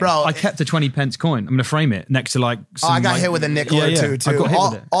everything. Bro, I kept a 20 pence coin. I'm going to frame it next to like some, I got like, hit with a nickel or two. I got hit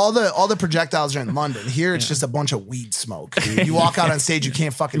with it. All the projectiles are in London. Here, it's just a bunch of weed smoke. Dude. You walk out on stage, you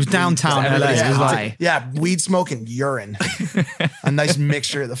can't fucking. It was downtown LA. Yeah, it was like, weed smoke and urine. A nice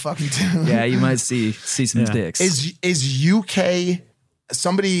mixture of the fucking two. Yeah, you might see some dicks. Is UK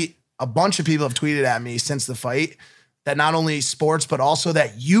a bunch of people have tweeted at me since the fight that not only sports but also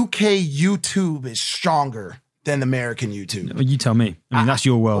that UK YouTube is stronger than American YouTube? Well, you tell me. I mean, that's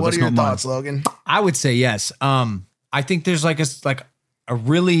your world. What That's are your not thoughts, mine. Logan? I would say yes. I think there's like a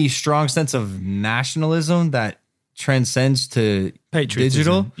really strong sense of nationalism that transcends to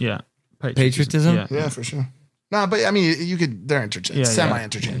digital. Yeah. Patriotism. Yeah, for sure. No, but I mean, they're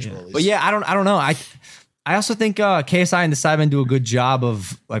semi-interchangeable. But yeah, I don't know. I also think KSI and the Sidemen do a good job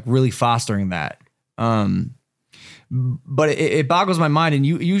of like really fostering that. But it boggles my mind. And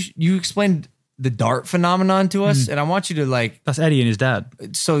you explained the dart phenomenon to us, and I want you to like. That's Eddie and his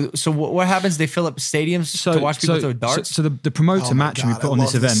dad. So what happens? They fill up stadiums to watch people throw darts. So the promoter match we put on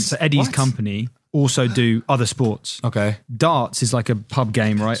this event. So Eddie's company also do other sports. Okay. Darts is like a pub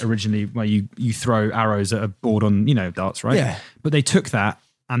game, right? Originally, where you throw arrows at a board on darts, right? Yeah. But they took that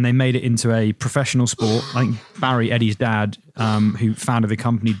and they made it into a professional sport. I think Barry, Eddie's dad, who founded the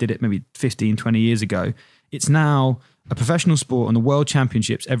company, did it maybe 15, 20 years ago. It's now a professional sport, and the World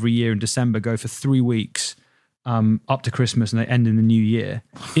Championships every year in December go for 3 weeks up to Christmas, and they end in the new year.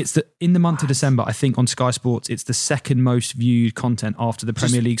 It's in the month of December, I think on Sky Sports, it's the second most viewed content after the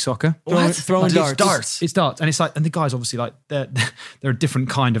Premier League soccer. Throwing darts. It's darts. And it's like, and the guys obviously like, they're a different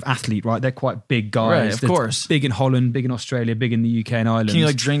kind of athlete, right? They're quite big guys. Right, of They're course. Big in Holland, big in Australia, big in the UK and Ireland. Can you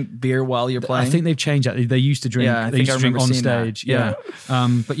like drink beer while you're playing? I think they've changed that. They used to drink. Yeah, they used to drink on seeing that. stage. Yeah.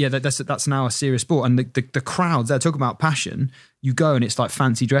 But yeah, that's now a serious sport. And the crowds, they're talking about passion. You go and it's like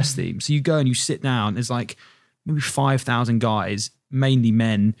fancy dress themes. So you go and you sit down. There's like maybe 5,000 guys, mainly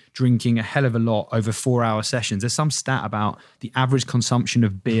men, drinking a hell of a lot over 4-hour sessions. There's some stat about the average consumption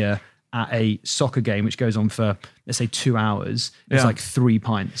of beer at a soccer game, which goes on for, let's say, 2 hours. It's like 3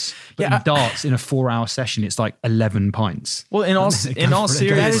 pints. But in darts, in a 4-hour session, it's like 11 pints. Well, in all seriousness,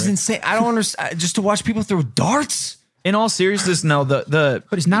 that is insane. I don't understand. Just to watch people throw darts. In all seriousness, no. But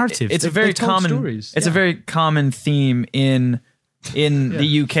it's narrative. It's a very common stories. It's a very common theme in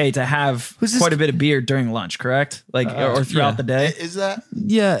the UK to have quite a bit of beer during lunch, correct? Like or throughout the day. Is that?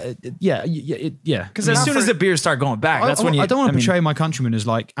 Yeah. Because as soon as the beers start going back, that's when you. I don't want to portray my countrymen as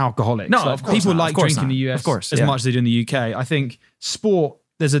like alcoholics. No, like, of course people not. like Of course drinking in the not. US Of course, as yeah. much as they do in the UK. I think sport.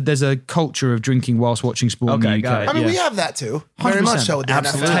 There's a culture of drinking whilst watching sport in the UK. I mean, we have that too. Very 100%. much so with the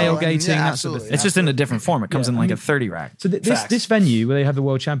Absolutely. NFL. Tailgating, Yeah, that sort of thing. It's just in a different form. It comes in like a 30 rack. So this venue where they have the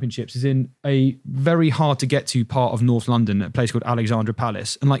World Championships is in a very hard to get to part of North London, a place called Alexandra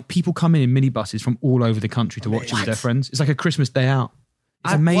Palace, and like people come in minibuses from all over the country to watch it with their friends. It's like a Christmas day out.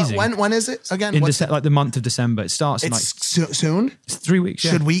 It's amazing. When is it again? In like the month of December. It starts in like soon. It's 3 weeks.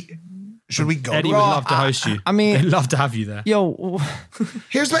 Yeah. Should we go? Eddie would love to host you. I mean, they'd love to have you there. Yo,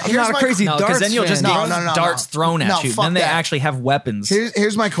 here's my crazy No, darts because then you'll just fan. get darts thrown at you. fuck Then they that. actually have weapons.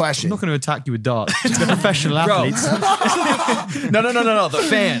 Here's my question. I'm not going to attack you with darts. They're professional athletes. No. The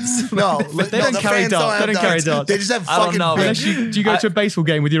fans. No, They don't carry darts. They don't carry darts. They just have I don't fucking. know, Unless do you go to a baseball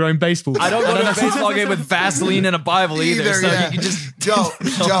game with your own baseball? I don't go to a baseball game with Vaseline and a Bible either. So yeah. you can just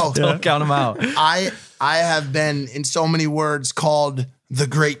Joe. don't count them out. I have been in so many words called the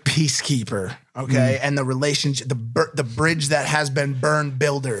great peacekeeper. Okay, and the relationship, the bridge that has been burned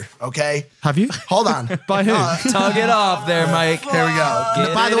builder. Okay, Have you? hold on. By who? Tug it off there, Mike. Here we go.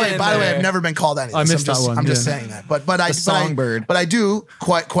 Get By the it way, in I've there. never been called anything. I missed that one, I'm just yeah. saying that. But I songbird. But I do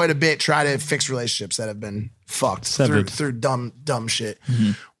quite a bit try to fix relationships that have been fucked Severed. through dumb shit.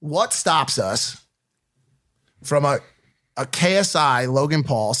 What stops us from a KSI Logan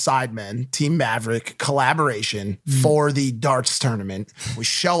Paul Sidemen Team Maverick collaboration for the darts tournament? We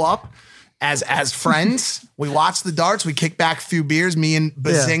show up as friends. We watch the darts. We kick back a few beers. Me and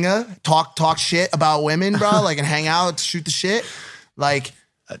Bazinga talk shit about women, bro. Like, and hang out, shoot the shit. Like,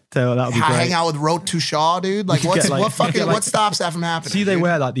 Tell you, that would be great. hang out with Road to Shaw, dude. Like, You get, like- what stops that from happening? See, they dude?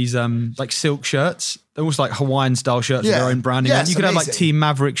 wear like these like silk shirts. They're almost like Hawaiian style shirts with Yeah. their own branding. Yes, you could have like amazing. Team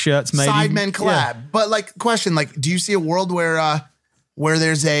Maverick shirts made. Sidemen collab. Yeah. But like, question, like, do you see a world where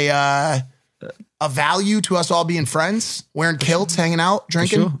there's a value to us all being friends, wearing kilts, hanging out, For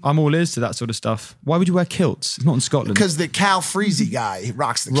drinking? sure. I'm all ears to that sort of stuff. Why would you wear kilts? It's not in Scotland. Because the Cal Freezy guy he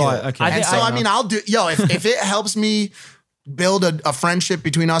rocks the kilt. Right, okay. And I mean, I'll do, if it helps me build a friendship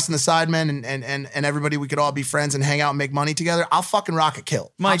between us and the Sidemen and everybody, we could all be friends and hang out and make money together, I'll fucking rock a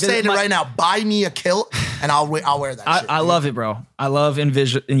kilt. I'm saying it right now. Buy me a kilt and I'll wear that shit. I love it, bro. I love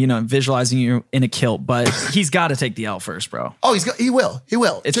visualizing you in a kilt, but he's got to take the L first, bro. Oh, he will.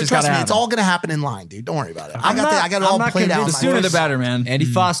 It's just Trust gotta me, it's happen. all gonna happen in line, dude. Don't worry about it. I got it all played out. The sooner the better, man. Andy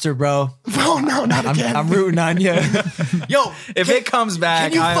Foster, bro. Oh no, not again. I'm rooting on you. Yo, If it comes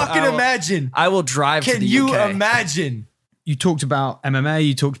back, can you I fucking will- imagine? I will drive to Can the you UK. imagine? You talked about MMA,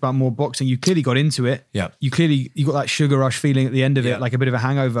 you talked about more boxing, you clearly got into it. Yeah. You got that sugar rush feeling at the end of it, like a bit of a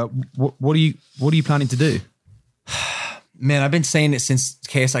hangover. What are you planning to do? Man, I've been saying it since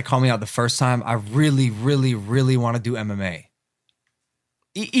KSI called me out the first time. I really, really, really want to do MMA.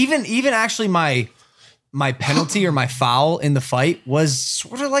 Even actually my penalty or my foul in the fight was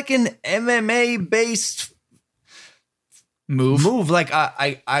sort of like an MMA based move. Like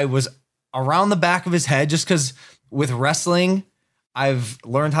I was around the back of his head just because with wrestling, I've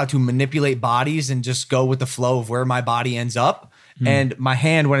learned how to manipulate bodies and just go with the flow of where my body ends up. And my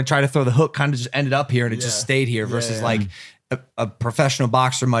hand, when I tried to throw the hook, kind of just ended up here and it just stayed here versus like a professional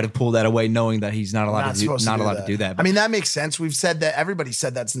boxer might have pulled that away knowing that he's not allowed to do that. I mean, that makes sense. We've said that, everybody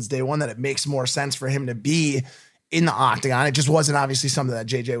said that since day one, that it makes more sense for him to be in the octagon. It just wasn't obviously something that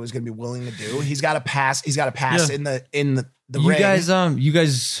JJ was going to be willing to do. He's got to pass in the ring. You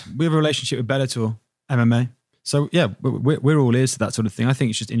guys, we have a relationship with Bellator MMA. So yeah, we're all ears to that sort of thing. I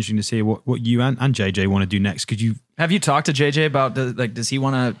think it's just interesting to see what you and JJ want to do next. Have you talked to JJ about does he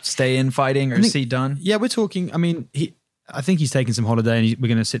want to stay in fighting or is he done? Yeah, we're talking. I mean, I think he's taking some holiday and we're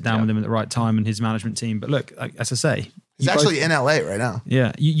going to sit down with him at the right time and his management team. But look, as I say, he's actually in LA right now.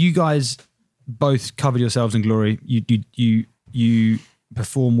 Yeah, you guys both covered yourselves in glory. You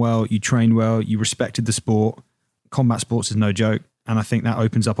perform well, you train well, you respected the sport. Combat sports is no joke. And I think that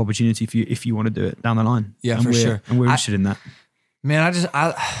opens up opportunity for you if you want to do it down the line. Yeah, for sure. And we're interested in that. Man,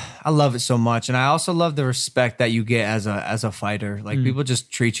 I love it so much. And I also love the respect that you get as a fighter. Like people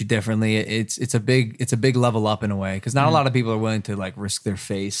just treat you differently. It's a big level up in a way. Because not a lot of people are willing to like risk their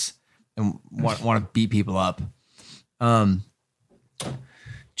face and want to beat people up.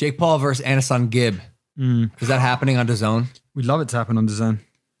 Jake Paul versus Anderson Gibb. Is that happening on DAZN? We'd love it to happen on DAZN.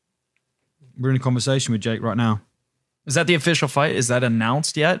 We're in a conversation with Jake right now. Is that the official fight? Is that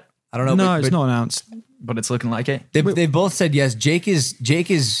announced yet? I don't know. No, it's not announced. But it's looking like it. They both said yes. Jake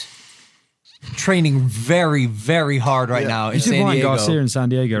is training very, very hard right now in San Diego. Ryan Garcia in San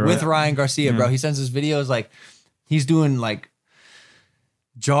Diego, right? With Ryan Garcia, bro. He sends his videos like he's doing like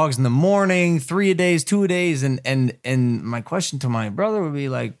jogs in the morning, 3 a days, 2 a days. And my question to my brother would be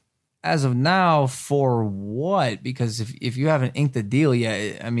like, as of now, for what? Because if you haven't inked the deal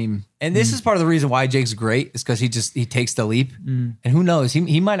yet, I mean, and this is part of the reason why Jake's great is because he takes the leap. And who knows,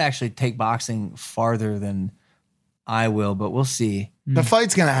 he might actually take boxing farther than I will, but we'll see. The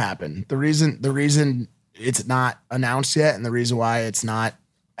fight's gonna happen. The reason it's not announced yet, and the reason why it's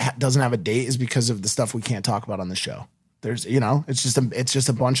doesn't have a date is because of the stuff we can't talk about on the show. There's, it's just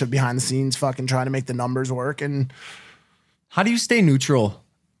a bunch of behind the scenes fucking trying to make the numbers work. And how do you stay neutral?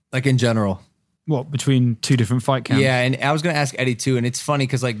 Like in general. What, between two different fight camps? Yeah, and I was going to ask Eddie too, and it's funny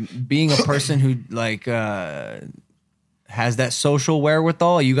because like being a person who like has that social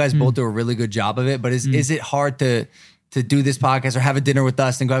wherewithal, you guys both do a really good job of it, but is it hard to do this podcast or have a dinner with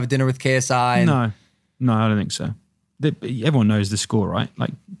us and go have a dinner with KSI? No, I don't think so. Everyone knows the score, right?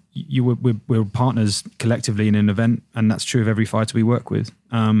 Like we're partners collectively in an event, and that's true of every fighter we work with.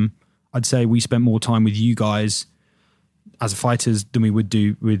 I'd say we spent more time with you guys as fighters than we would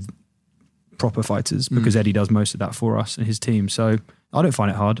do with proper fighters because Eddie does most of that for us and his team. So I don't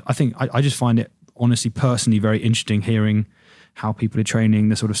find it hard. I think I just find it honestly, personally very interesting hearing how people are training,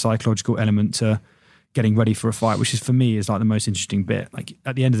 the sort of psychological element to getting ready for a fight, which is for me is like the most interesting bit. Like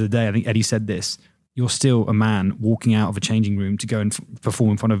at the end of the day, I think Eddie said this, you're still a man walking out of a changing room to go and perform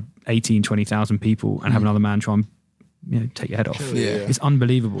in front of 18, 20,000 people and have another man try and take your head off. Yeah. It's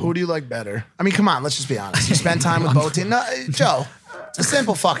unbelievable. Who do you like better? I mean, come on, let's just be honest. You spend time with both teams. No, Joe, it's a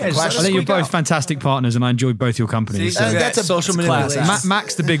simple fucking question. I think you're both fantastic partners, and I enjoy both your companies. See, that's a social manipulation.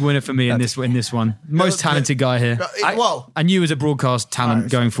 Mac's the big winner for me in this one. Most talented guy here. Whoa. And you as a broadcast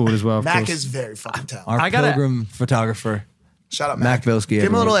talent going forward as well. Of Mac course. is very fucking talented. Our pilgrim photographer. Shout out Mac Bilski. Give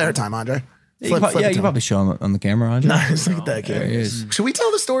him a little airtime, Andre. You can probably show him on the camera, Andre. Nice, look at that kid. There he is. Should we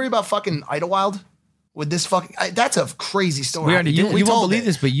tell the story about fucking Idlewild? With this fucking, that's a crazy story. We already did. You won't believe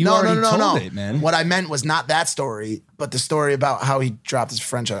this, but you already told it, man. What I meant was not that story, but the story about how he dropped his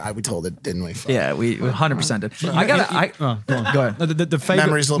French. We told it, didn't we? Yeah, we 100% did. Go on. The favorite,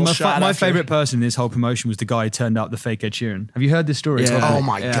 Memory's a little shot. My favorite person in this whole promotion was the guy who turned out the fake Ed Sheeran. Have you heard this story? Yeah. Oh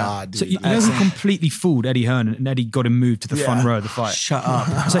my God. Dude. So you know who completely fooled Eddie Hearn, and Eddie got him moved to the front row of the fight. Shut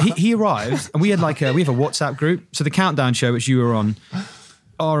up. So he arrived, and we had we have a WhatsApp group. So the countdown show, which you were on,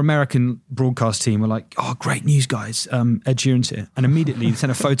 our American broadcast team were like, oh, great news, guys. Ed Sheeran's here. And immediately they sent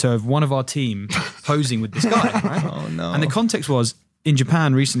a photo of one of our team posing with this guy. Right? Oh, no. And the context was, in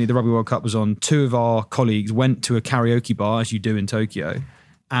Japan recently, the Rugby World Cup was on. Two of our colleagues went to a karaoke bar, as you do in Tokyo,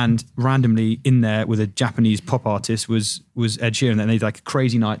 and randomly in there with a Japanese pop artist was Ed Sheeran. And they had like a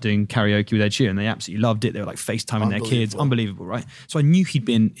crazy night doing karaoke with Ed Sheeran. They absolutely loved it. They were like FaceTiming their kids. Unbelievable, right? So I knew he'd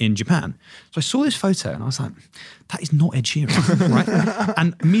been in Japan. So I saw this photo and I was like, that is not Ed Sheeran, right?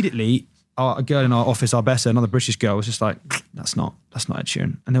 And immediately a girl in our office, Arbessa, another British girl, was just like, that's not Ed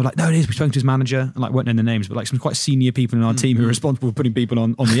Sheeran. And they were like, no, it is. We spoke to his manager, and like weren't in the names, but like some quite senior people in our team who are responsible for putting people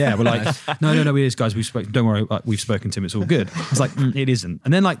on the air. We're like, no, it is, guys. Don't worry, like, we've spoken to him. It's all good. It's like, it isn't.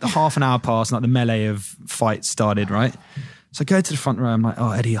 And then like the half an hour passed, and like the melee of fights started, right? So I go to the front row. I'm like,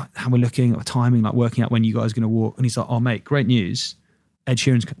 oh, Eddie, how we're looking at timing, like working out when you guys are going to walk. And he's like, oh, mate, great news. Ed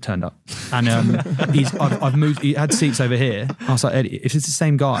Sheeran's turned up, and I've moved. He had seats over here. I was like, Eddie, if it's the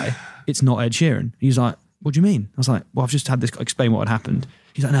same guy, it's not Ed Sheeran. He's like, what do you mean? I was like, well, I've just had this explain what had happened.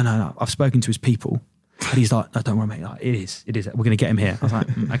 He's like, no. I've spoken to his people. And he's like, no, don't worry, mate. Like, it is. We're going to get him here. I was like,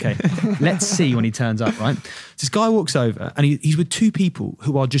 okay, let's see when he turns up, right? This guy walks over, and he's with two people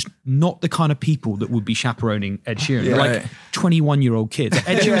who are just not the kind of people that would be chaperoning Ed Sheeran. They're like 21-year-old kids. Like,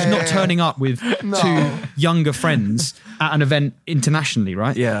 Ed Sheeran's not turning up with two younger friends at an event internationally,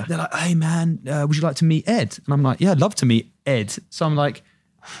 right? Yeah. They're like, hey, man, would you like to meet Ed? And I'm like, yeah, I'd love to meet Ed. So I'm like,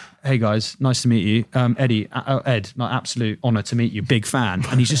 hey guys, nice to meet you. Eddie, Ed, like, absolute honour to meet you, big fan.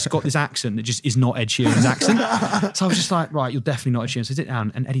 And he's just got this accent that just is not Ed Sheeran's accent. So I was just like, right, you're definitely not Ed Sheeran. So I sit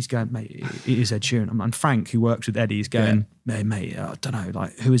down, and Eddie's going, mate, it is Ed Sheeran. And Frank, who works with Eddie, is going, mate, I don't know,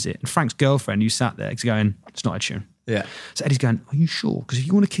 like, who is it? And Frank's girlfriend, who sat there, is going, it's not Ed Sheeran. Yeah. So Eddie's going, are you sure? Because if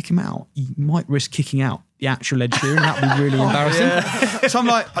you want to kick him out, you might risk kicking out the actual Ed Sheeran. That would be really embarrassing. Yeah. So I'm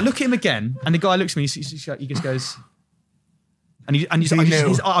like, I look at him again, and the guy looks at me, he just goes... I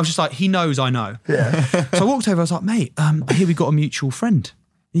was just like, he knows I know. Yeah. So I walked over, I was like, mate, here we got a mutual friend.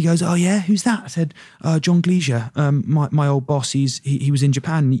 He goes, oh yeah, who's that? I said, John Gleasia, my old boss, he was in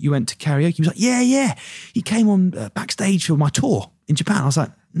Japan. You went to karaoke. He was like, yeah. He came on backstage for my tour in Japan. I was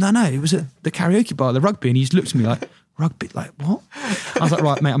like, no, it was at the karaoke bar, the rugby. And he just looked at me like, rugby, like what? I was like,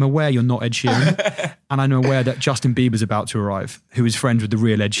 right, mate, I'm aware you're not Ed Sheeran. And I'm aware that Justin Bieber's about to arrive, who is friends with the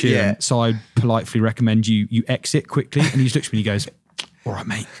real Ed Sheeran. Yeah. So I politely recommend you exit quickly. And he just looks at me and he goes, all right,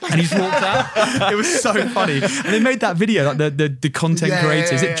 mate. And he's walked out. It was so funny. And they made that video, like the content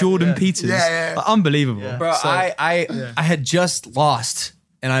creator. Is it Jordan Peters? Yeah. Like, unbelievable. Yeah. Bro, so, I had just lost,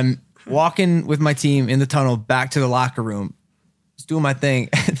 and I'm walking with my team in the tunnel back to the locker room. Just doing my thing.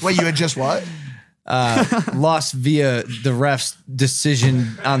 Wait, you had just what? Lost via the ref's decision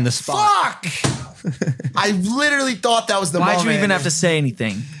on the spot. Fuck! I literally thought that was the moment. Why'd you even have to say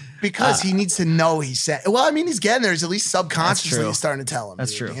anything? Because he needs to know he said. Well, I mean, he's getting there. He's at least subconsciously starting to tell him.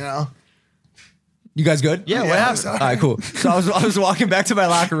 That's true. You know. You guys good? Yeah. What happened? All right, cool. So I was walking back to my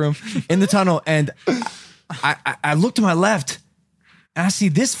locker room in the tunnel, and I look to my left, and I see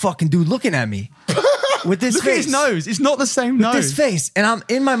this fucking dude looking at me with this Look face. At his nose. It's not the same nose. With this face, and I'm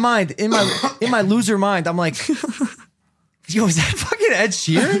in my mind, in my loser mind, I'm like, yo, is that fucking Ed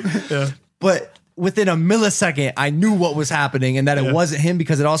Sheeran? Yeah. But within a millisecond, I knew what was happening and that it wasn't him,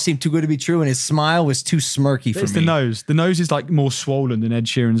 because it all seemed too good to be true, and his smile was too smirky for me. It's the nose. The nose is like more swollen than Ed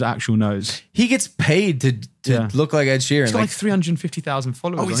Sheeran's actual nose. He gets paid to look like Ed Sheeran. He's got like 350,000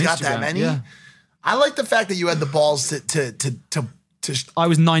 followers. Oh, he's on got Instagram. that many? Yeah. I like the fact that you had the balls to I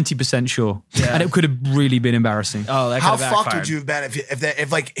was 90% sure, and it could have really been embarrassing. Oh, that how could have fucked backfired. would you have been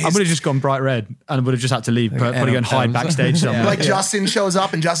if like his, I would have just gone bright red and would have just had to leave, probably go and hide backstage somewhere. like Justin shows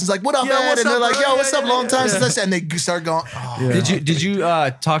up and Justin's like, "What up, man?" And they're like, "Yo, what's up? Long time since this." And they start going. Oh. Did you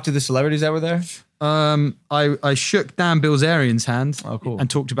talk to the celebrities that were there? I shook Dan Bilzerian's hand and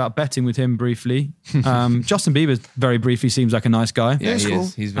talked about betting with him briefly. Justin Bieber very briefly seems like a nice guy. Yeah, he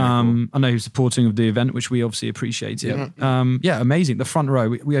is. He's very cool. I know he was supporting of the event, which we obviously appreciated. Yeah, amazing. The front row,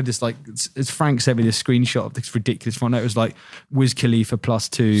 we had this like, as Frank sent me this screenshot of this ridiculous front row. It was like Wiz Khalifa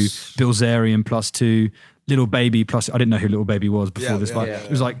 +2, Bilzerian +2, Little Baby +. I didn't know who Little Baby was before this fight. It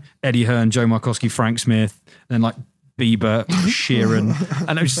was like Eddie Hearn, Joe Markowski, Frank Smith, and then like Bieber, Sheeran,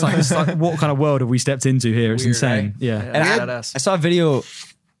 and it was just like, it's like, what kind of world have we stepped into here? It's insane. Right? Yeah. And I saw a video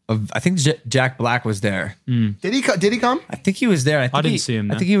of, I think Jack Black was there. Did he come? I think he was there. I didn't see him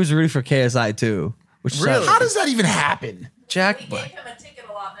there. I think he was rooting for KSI too. Which really? How does that even happen? Jack We Black. gave him a ticket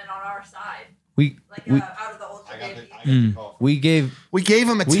allotment on our side. We Out of the Ultra VIP. we gave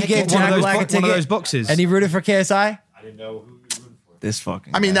him a ticket. We gave Jack Black a ticket. One of those boxes. And he rooted for KSI? I didn't know who he was rooting for. This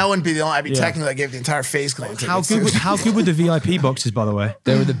fucking I mean, that wouldn't be the only. I mean, Yeah. technically, I gave the entire Face Clan tickets. How good were the VIP boxes, by the way?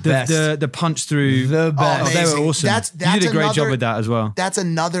 They were the best. The punch through. The best. Oh, they were Amazing. awesome. That's you did a great job another- with that as well. That's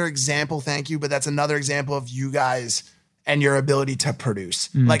another example. Thank you, but that's another example of you guys and your ability to produce.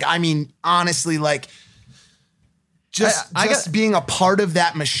 Like, I mean, honestly, like. Just being a part of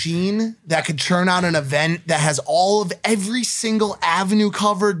that machine that could churn out an event that has all of every single avenue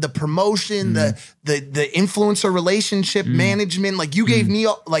covered, the promotion, the influencer relationship management. Like, you gave me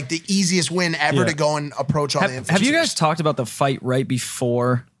like the easiest win ever to go and approach all the influencers. Have you guys talked about the fight right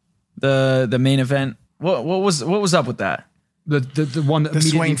before the main event? What was up with that? The one that The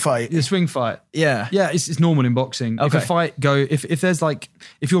swing immediately- fight. The swing fight. Yeah. Yeah, it's normal in boxing. If Okay. a fight if there's like,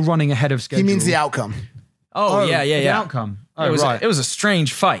 if you're running ahead of schedule. He means the outcome. Oh, yeah. The outcome. Oh, it was right. it was a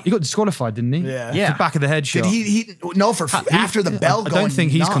strange fight. He got disqualified, didn't he? Yeah. For back of the head shot. Did he no, for after the bell I going don't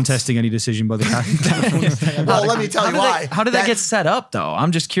think he's nuts. contesting any decision by the captain. Well, let me tell you why. How did that get set up though?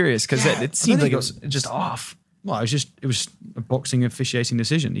 I'm just curious because it seemed like it was just off. Well, it was a boxing officiating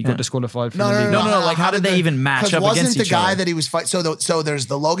decision. He got disqualified from the league. No. Like, how did they even match up against wasn't each the guy other? that he was fighting? So there's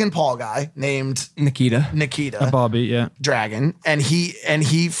the Logan Paul guy named Nikita. A Barbie, yeah. Dragon, and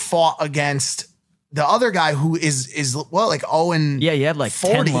he fought against the other guy who is well, like Owen. Yeah, he had like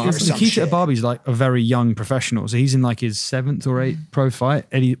 40 10 or losses. some Nikita shit. Barbie's like a very young professional. So he's in like his 7th or 8th pro fight.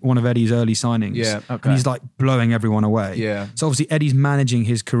 one of Eddie's early signings. Yeah, okay. And he's like blowing everyone away. Yeah. So obviously Eddie's managing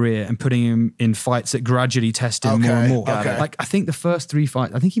his career and putting him in fights that gradually test him more and more. Okay. Like I think the first 3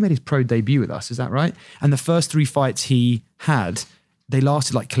 fights, I think he made his pro debut with us. Is that right? And the first 3 fights he had, they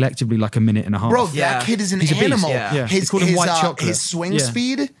lasted like collectively like a minute and a half. Bro, that kid is an He's a beast. animal. Yeah. They His call him white chocolate. his swing Yeah.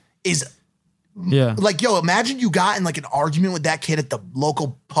 speed is Yeah. like, yo, imagine you got in like an argument with that kid at the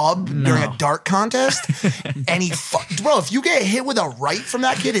local pub during a dart contest, and bro, if you get hit with a right from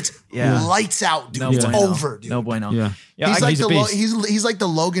that kid, it's lights out, dude. No It's bueno. over, dude. No bueno. Yeah. He's like he's a beast. he's like the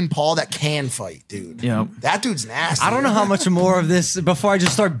Logan Paul that can fight, dude. Yeah. That dude's nasty. I don't know how much more of this before I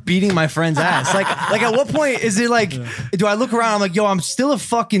just start beating my friend's ass. Like at what point is it like, do I look around? I'm like, yo, I'm still a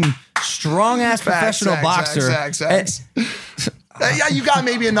fucking strong ass professional boxer. Yeah, you got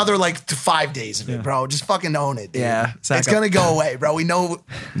maybe another like 5 days of it, bro. Just fucking own it, dude. Yeah, It's gonna go away, bro. We know.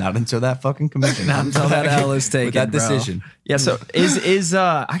 Not until that fucking commission. Not until that L is taken. With that bro. decision. Yeah. So is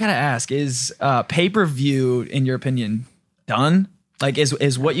I gotta ask, is pay-per-view in your opinion done? Like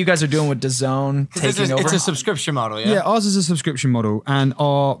is what you guys are doing with DAZN taking over? It's a subscription model, Yeah, ours is a subscription model, and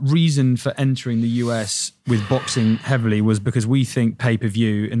our reason for entering the US with boxing heavily was because we think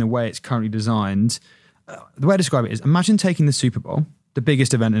pay-per-view, in the way it's currently designed, the way I describe it is, imagine taking the Super Bowl, the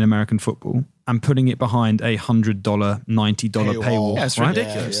biggest event in American football, and putting it behind a $100, $90 paywall. Yeah, it's right?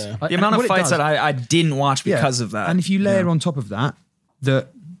 ridiculous. Yeah. The amount what of it fights does- that I didn't watch because of that. And if you layer on top of that,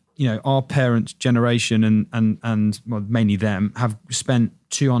 our parents' generation and well, mainly them have spent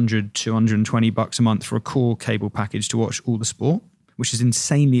 $220 a month for a core cable package to watch all the sport, which is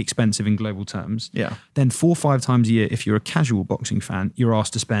insanely expensive in global terms. Yeah. Then 4 or 5 times a year, if you're a casual boxing fan, you're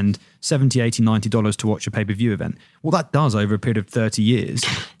asked to spend $70, $80, $90 to watch a pay-per-view event. What that does over a period of 30 years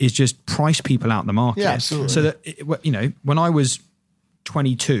is just price people out the market. Yeah, absolutely. So that, when I was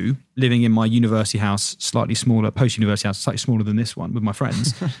 22, living in my university house, slightly smaller, post-university house, slightly smaller than this one with my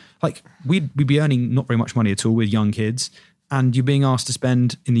friends, like we'd be earning not very much money at all with young kids. And you're being asked to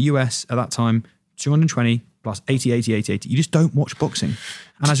spend in the US at that time, 220 plus 80. You just don't watch boxing.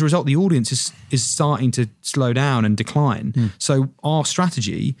 And as a result, the audience is starting to slow down and decline. So our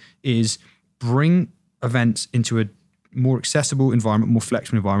strategy is bring events into a more accessible environment, more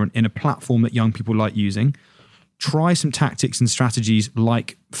flexible environment, in a platform that young people like using. Try some tactics and strategies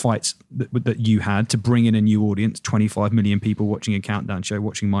like fights that you had to bring in a new audience, 25 million people watching a countdown show,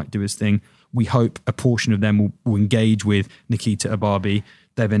 watching Mike do his thing. We hope a portion of them will engage with Nikita Ababi,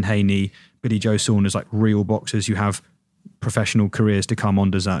 Devin Haney, Billy Joe Saunders, like real boxers who have professional careers to come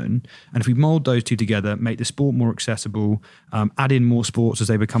on DAZN. And if we mold those two together, make the sport more accessible, add in more sports as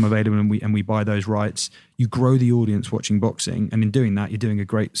they become available, and we buy those rights, you grow the audience watching boxing. And in doing that, you're doing a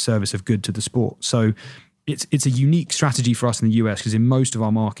great service of good to the sport. So it's a unique strategy for us in the US, because in most of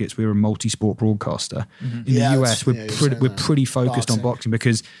our markets, we're a multi-sport broadcaster. In the US, we're pretty focused on boxing,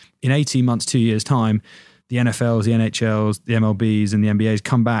 because in 18 months, 2 years' time, the NFLs, the NHLs, the MLBs and the NBAs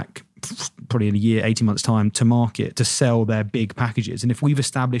come back probably in a year, 18 months' time, to market, to sell their big packages. And if we've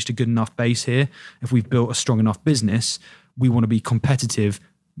established a good enough base here, if we've built a strong enough business, we want to be competitive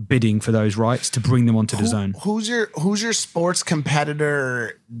bidding for those rights to bring them onto DAZN. Who's your sports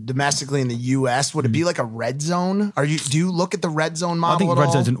competitor domestically in the US? Would it be like a Red Zone? Do you look at the Red Zone model? I think at Red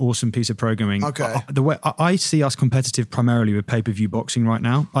all? Zone's an awesome piece of programming. Okay. The way I see us competitive primarily with pay-per-view boxing right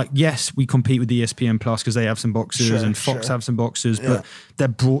now. Like, yes, we compete with ESPN Plus because they have some boxers and Fox have some boxers, but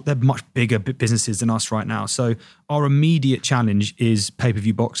they're much bigger businesses than us right now. So our immediate challenge is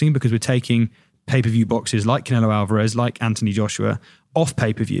pay-per-view boxing, because we're taking pay-per-view boxers like Canelo Alvarez, like Anthony Joshua, off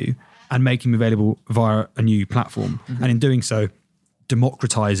pay-per-view and making them available via a new platform. And in doing so,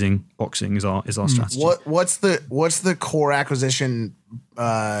 democratizing boxing is our strategy. What's the core acquisition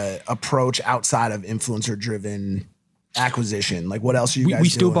approach outside of influencer driven acquisition? Like, what else are you We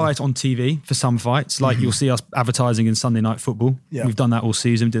guys still doing? buy it on TV for some fights. Like you'll see us advertising in Sunday Night Football. Yeah. We've done that all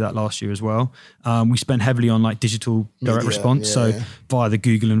season. Did that last year as well. We spend heavily on like digital direct Media, response. Via the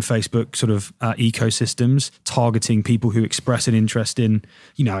Google and Facebook sort of ecosystems, targeting people who express an interest in,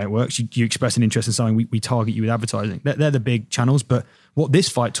 you know how it works. You express an interest in something, we target you with advertising. They're the big channels. But what this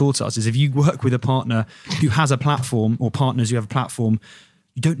fight taught us is if you work with a partner who has a platform or partners who have a platform,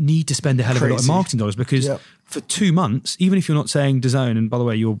 you don't need to spend a hell of a lot of marketing dollars because for 2 months, even if you're not saying DAZN, and by the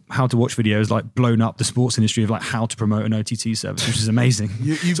way, your how to watch video is like blown up the sports industry of like how to promote an OTT service, which is amazing.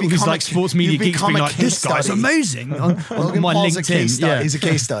 You've so all these like sports media geeks being like, this guy's amazing on my Paul's LinkedIn. He's a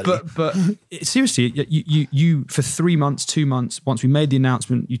case study. But seriously, you for 3 months, 2 months, once we made the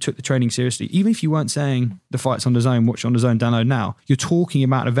announcement, you took the training seriously. Even if you weren't saying the fight's on DAZN, watch it on DAZN, download now, you're talking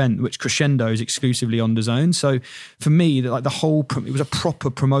about an event which crescendos exclusively on DAZN. So for me, like it was a proper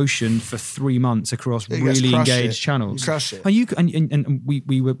promotion for 3 months across really engaged channels. You crush it. And we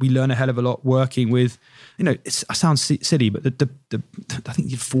learn a hell of a lot working with, you know, it sounds silly, but the I think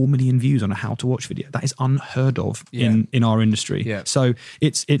you have 4 million views on a how to watch video. That is unheard of in our industry. Yeah. So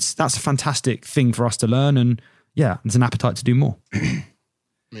that's a fantastic thing for us to learn, and there's an appetite to do more.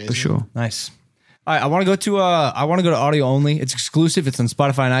 For sure. Nice. All right, I want to go to audio only. It's exclusive. It's on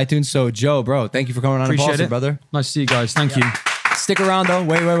Spotify and iTunes. So Joe, bro, thank you for coming on. Appreciate Impaulsive, it, brother. Nice to see you guys. Thank you. Stick around though.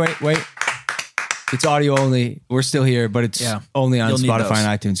 Wait. It's audio only. We're still here, but it's only on Spotify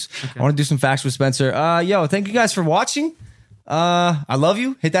and iTunes. Okay. I want to do some facts with Spencer. Thank you guys for watching. I love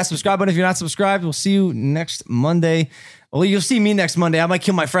you. Hit that subscribe button if you're not subscribed. We'll see you next Monday. Well, you'll see me next Monday. I might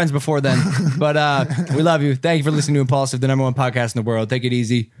kill my friends before then. But we love you. Thank you for listening to Impaulsive, the #1 podcast in the world. Take it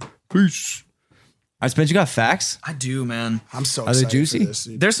easy. Peace. All right, Spence, you got facts? I do, man. I'm so Are excited. they juicy? For this.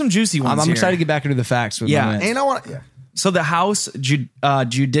 There's some juicy ones. I'm here. excited to get back into the facts. With my man. And I want So the House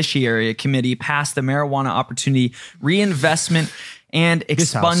Judiciary Committee passed the Marijuana Opportunity Reinvestment and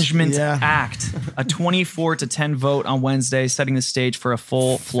Expungement Act, a 24-10 vote on Wednesday, setting the stage for a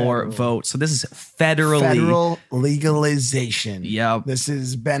full floor vote. So this is federal legalization. Yeah. This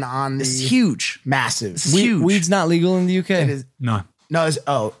has been on the... It's huge. Massive. It's huge. Weed's not legal in the UK? It is, No.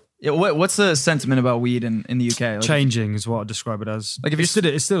 What's the sentiment about weed in the UK? Like, Changing is what I describe it as. Like if it's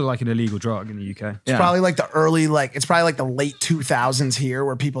still like an illegal drug in the UK. It's probably like it's probably like the late 2000s here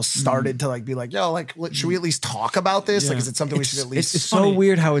where people started to like be like, yo, like, should we at least talk about this? Like, is it something we should at least... It's so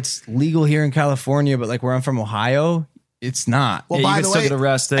weird how it's legal here in California, but like where I'm from, Ohio, it's not. Well, you by can the still way, get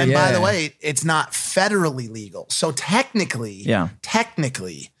arrested. and by the way, it's not federally legal. So technically,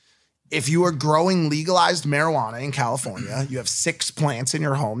 if you are growing legalized marijuana in California, you have 6 plants in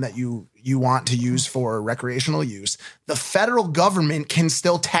your home that you want to use for recreational use, the federal government can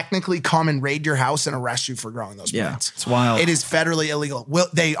still technically come and raid your house and arrest you for growing those plants. It's wild. It is federally illegal. Well,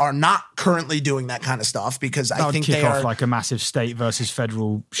 they are not currently doing that kind of stuff because I think they are like a massive state versus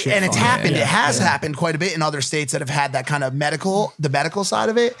federal shit. And it's happened. It has happened quite a bit in other states that have had that kind of the medical side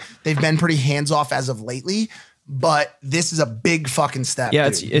of it. They've been pretty hands off as of lately. But this is a big fucking step. Yeah,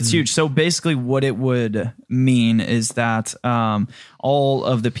 it's huge. So basically what it would mean is that all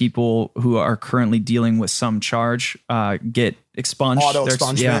of the people who are currently dealing with some charge get expunged. Auto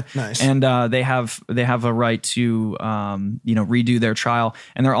expungement. Nice. And they have a right to redo their trial.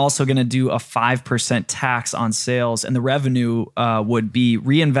 And they're also going to do a 5% tax on sales, and the revenue would be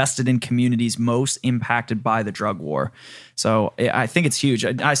reinvested in communities most impacted by the drug war. So I think it's huge.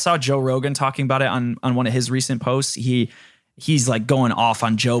 I saw Joe Rogan talking about it on one of his recent posts. He's like going off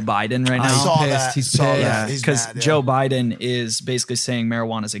on Joe Biden right now. I saw that. He's pissed. Because Joe Biden is basically saying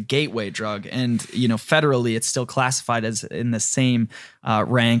marijuana is a gateway drug, and federally it's still classified as in the same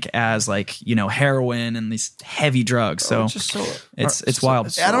rank as heroin and these heavy drugs. So it's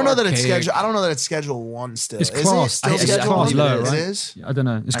wild. I don't know that it's scheduled. I don't know that it's Schedule 1 still. It's classed. Is it still Schedule 1? Low, right? It is. I don't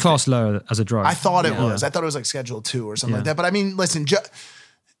know. It's classed low as a drug. I thought it was. I thought it was like Schedule 2 or something like that. But I mean, listen,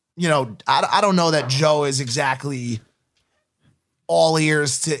 I don't know that Joe is exactly all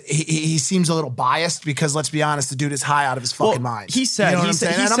ears to. He seems a little biased because let's be honest, the dude is high out of his fucking mind. He said, I'm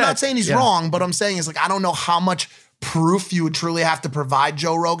not saying he's wrong, but I'm saying is like I don't know how much proof you would truly have to provide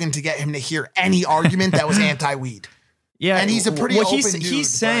Joe Rogan to get him to hear any argument that was anti-weed. Yeah, and he's a pretty open dude. He's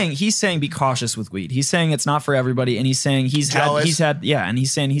saying be cautious with weed. He's saying it's not for everybody, and he's saying he's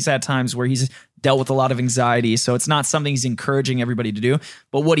had times where he's dealt with a lot of anxiety, so it's not something he's encouraging everybody to do.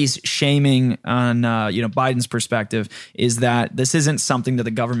 But what he's shaming on Biden's perspective is that this isn't something that the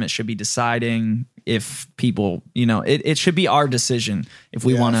government should be deciding if people, it should be our decision if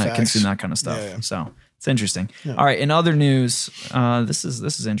we want to consume that kind of stuff. Yeah. So it's interesting. Yeah. All right. In other news, this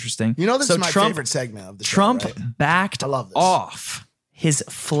is interesting. This is my favorite segment of the show. Trump right? backed off his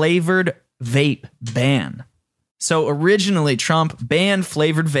flavored vape ban. So originally, Trump banned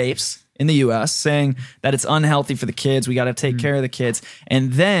flavored vapes in the US, saying that it's unhealthy for the kids. We got to take care of the kids.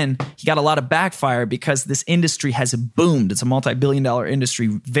 And then he got a lot of backfire because this industry has boomed. It's a multi-billion-dollar industry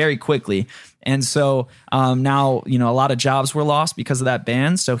very quickly. And so now, a lot of jobs were lost because of that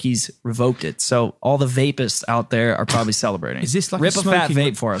ban. So he's revoked it. So all the vapists out there are probably celebrating. Is this like Rip a fat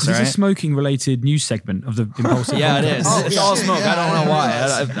vape for us, is all this right? a smoking-related news segment of the Impaulsive? Yeah, it is. It's all smoke. I don't know why.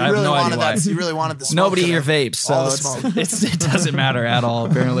 I have no idea why. You really wanted the smoke. Nobody here vapes, so it doesn't matter at all,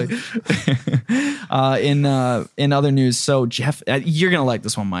 apparently. In other news, so you're going to like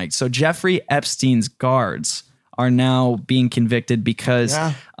this one, Mike. So Jeffrey Epstein's guards are now being convicted because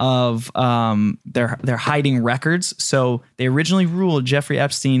of they're hiding records. So they originally ruled Jeffrey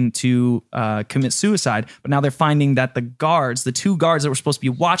Epstein to commit suicide, but now they're finding that the two guards that were supposed to be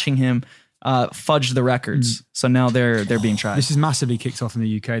watching him fudged the records. So now they're being tried. This is massively kicked off in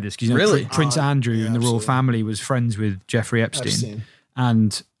the UK. This, because really? Prince Andrew and the royal family was friends with Jeffrey Epstein.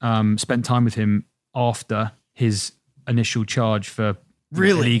 And spent time with him after his initial charge for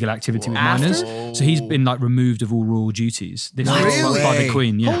illegal activity with minors. So he's been removed of all royal duties. This by the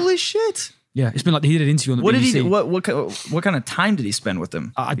Queen. Yeah. Holy shit! Yeah, it's been he did an interview on the BBC. Did he? What kind of time did he spend with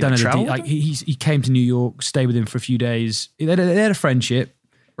them? I don't know. He came to New York, stayed with him for a few days. They had a friendship,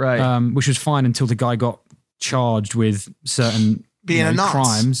 right? Which was fine until the guy got charged with certain. Being a nonce.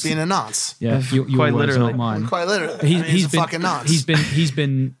 Crimes. Being a nonce. Yeah, your quite words, literally. not mine. Quite literally. He's a been fucking nonce. He's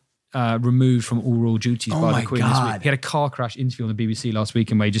been removed from all royal duties by the Queen this God. week. He had a car crash interview on the BBC last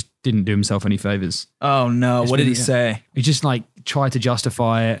week, and where he just didn't do himself any favors. Oh no! What did he say? He just tried to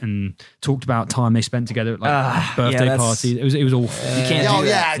justify it and talked about time they spent together at birthday parties. It was awful. You can't do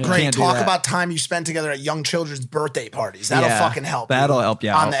that. Great. Talk about time you spent together at young children's birthday parties. That'll fucking help. That'll help you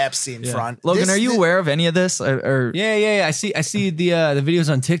out on the Epstein front. Logan, are you aware of any of this? Or Yeah. I see the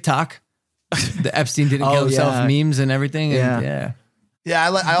videos on TikTok. The Epstein didn't kill himself memes and everything. And,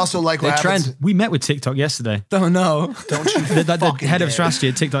 I also like what trend. happens. We met with TikTok yesterday. Oh no! Don't you? The head of strategy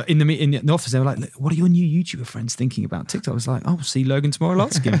at TikTok in the office, they were like, "What are your new YouTuber friends thinking about TikTok?" I was like, "Oh, see Logan tomorrow, I'll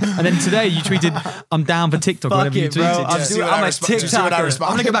ask him." And then today you tweeted, "I'm down for TikTok." Fuck it, bro. I'm a TikToker. I'm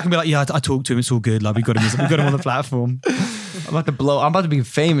gonna go back and be like, "Yeah, I talked to him. It's all good. We got him on the platform." I'm about to blow. I'm about to be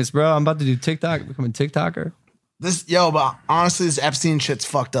famous, bro. I'm about to do TikTok, become a TikToker. But honestly, this Epstein shit's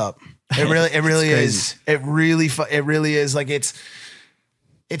fucked up. It really is. It really is.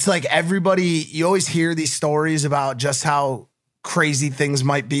 It's like everybody, you always hear these stories about just how crazy things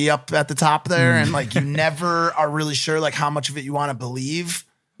might be up at the top there. And you never are really sure how much of it you want to believe.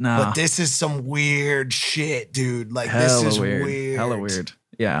 No. But this is some weird shit, dude. This is weird. Hella weird.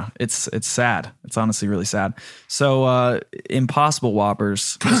 Yeah, it's sad. It's honestly really sad. So Impossible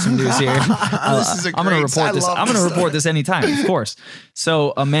Whoppers. There's some news here. I'm going to report this. I'm going to report this anytime, of course.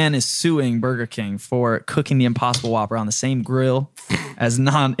 So a man is suing Burger King for cooking the Impossible Whopper on the same grill as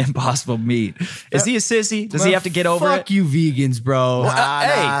non-impossible meat. Is he a sissy? Does he have to get over it? Fuck you vegans, bro.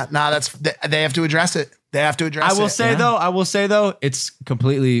 They have to address it. They have to address it. I will say though, it's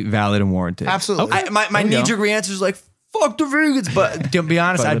completely valid and warranted. Absolutely. My knee-jerk reaction is fuck the vegans, but to be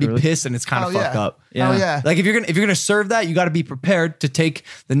honest, I'd be pissed and it's kind of fucked up. Yeah. Yeah. If you're gonna serve that, you got to be prepared to take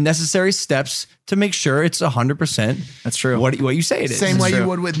the necessary steps to make sure it's 100%. That's true. What you say it is. Same way you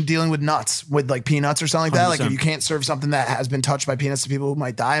would with dealing with nuts, with peanuts or something like that. 100%. If you can't serve something that has been touched by peanuts to people who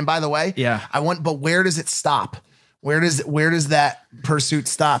might die. And by the way, but where does it stop? Where does that pursuit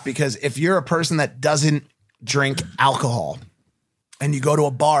stop? Because if you're a person that doesn't drink alcohol, and you go to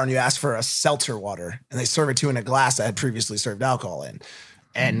a bar and you ask for a seltzer water and they serve it to you in a glass that had previously served alcohol in.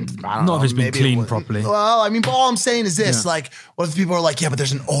 And I don't know. Not if it's been cleaned properly. Well, but all I'm saying is this, what if people are but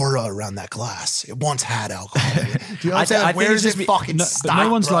there's an aura around that glass. It once had alcohol in it. Do you know what I'm saying? Where does it fucking stop, but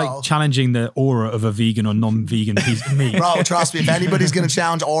no one's bro? challenging the aura of a vegan or non-vegan piece of meat. Bro, trust me, if anybody's going to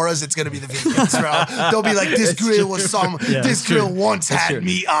challenge auras, it's going to be the vegans, bro. They'll be like, this grill once had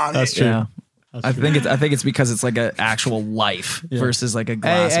meat on it. That's true. Yeah. I think it's because it's an actual life versus a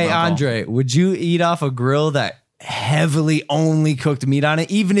glass. Hey, of alcohol. Andre, would you eat off a grill that heavily only cooked meat on it,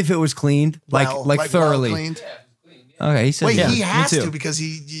 even if it was cleaned, thoroughly? Well cleaned? Okay, he said. Wait, he has to because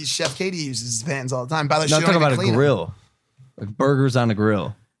Chef Katie uses his pans all the time. By the way, I'm talking about a grill, burgers on a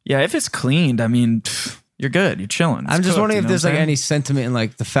grill. Yeah, if it's cleaned, I mean, you're good. You're chilling. I'm just wondering if there's any sentiment in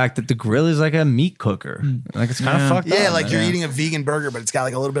the fact that the grill is like a meat cooker. It's kind of fucked up. Yeah, you're eating a vegan burger, but it's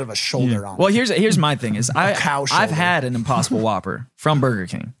got a little bit of a shoulder on it. Well, here's my thing is cow shoulder. I've had an Impossible Whopper from Burger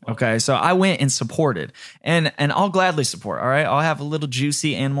King. Okay, so I went and supported, and I'll gladly support. All right, I'll have a little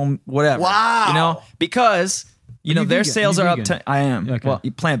juicy animal, whatever. Wow, because their vegan? sales Are are you up. vegan? I am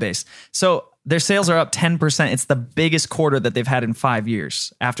Okay. plant based. So their sales are up 10%. It's the biggest quarter that they've had in 5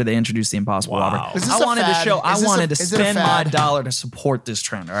 years after they introduced the Impossible Whopper. I wanted to spend my dollar to support this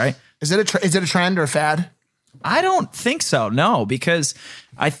trend. All right. Is it a trend or a fad? I don't think so. No, because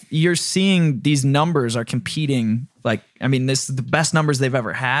you're seeing these numbers are competing. Like, I mean, this is the best numbers they've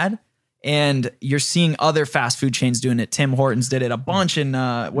ever had. And you're seeing other fast food chains doing it. Tim Hortons did it a bunch in,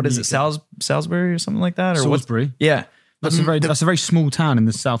 what is it, Salisbury or something like that? Or Salisbury. Yeah. That's a very small town in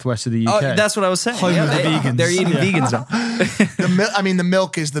the southwest of the UK. Oh, that's what I was saying. Home of the vegans. They're eating vegans now. The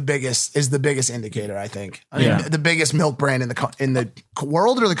milk is the biggest indicator. I think. I mean, the biggest milk brand in the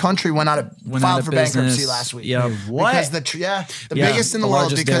world or the country filed for bankruptcy last week. Yeah, what? Because the biggest in the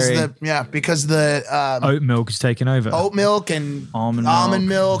world because the oat milk is taking over. Oat milk and almond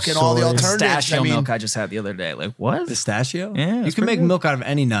milk and all the alternatives. Pistachio milk I just had the other day. Like what? Pistachio? Yeah, you can make milk out of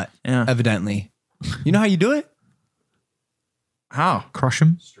any nut. Yeah. Evidently. You know how you do it? How? Crush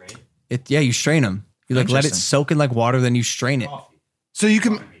them? You strain them. You let it soak in water, then you strain it. So you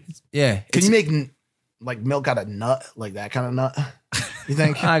can. Yeah. Can you make milk out of nut, like that kind of nut? You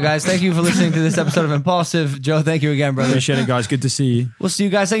think? All right, guys. Thank you for listening to this episode of Impulsive. Joe, thank you again, brother. Appreciate it, guys. Good to see you. We'll see you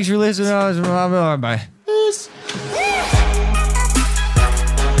guys. Thanks for listening. Bye. Peace.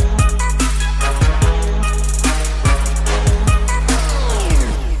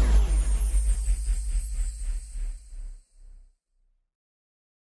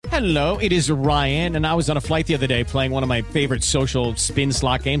 Hello, it is Ryan, and I was on a flight the other day playing one of my favorite social spin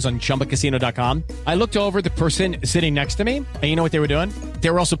slot games on ChumbaCasino.com. I looked over at the person sitting next to me, and you know what they were doing? They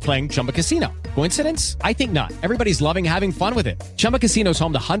were also playing Chumba Casino. Coincidence? I think not. Everybody's loving having fun with it. Chumba Casino is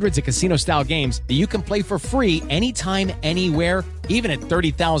home to hundreds of casino-style games that you can play for free anytime, anywhere, even at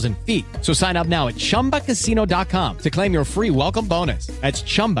 30,000 feet. So sign up now at ChumbaCasino.com to claim your free welcome bonus. That's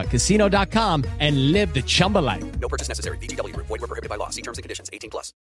ChumbaCasino.com and live the Chumba life. No purchase necessary. VGW. Void where prohibited by law. See terms and conditions. 18+.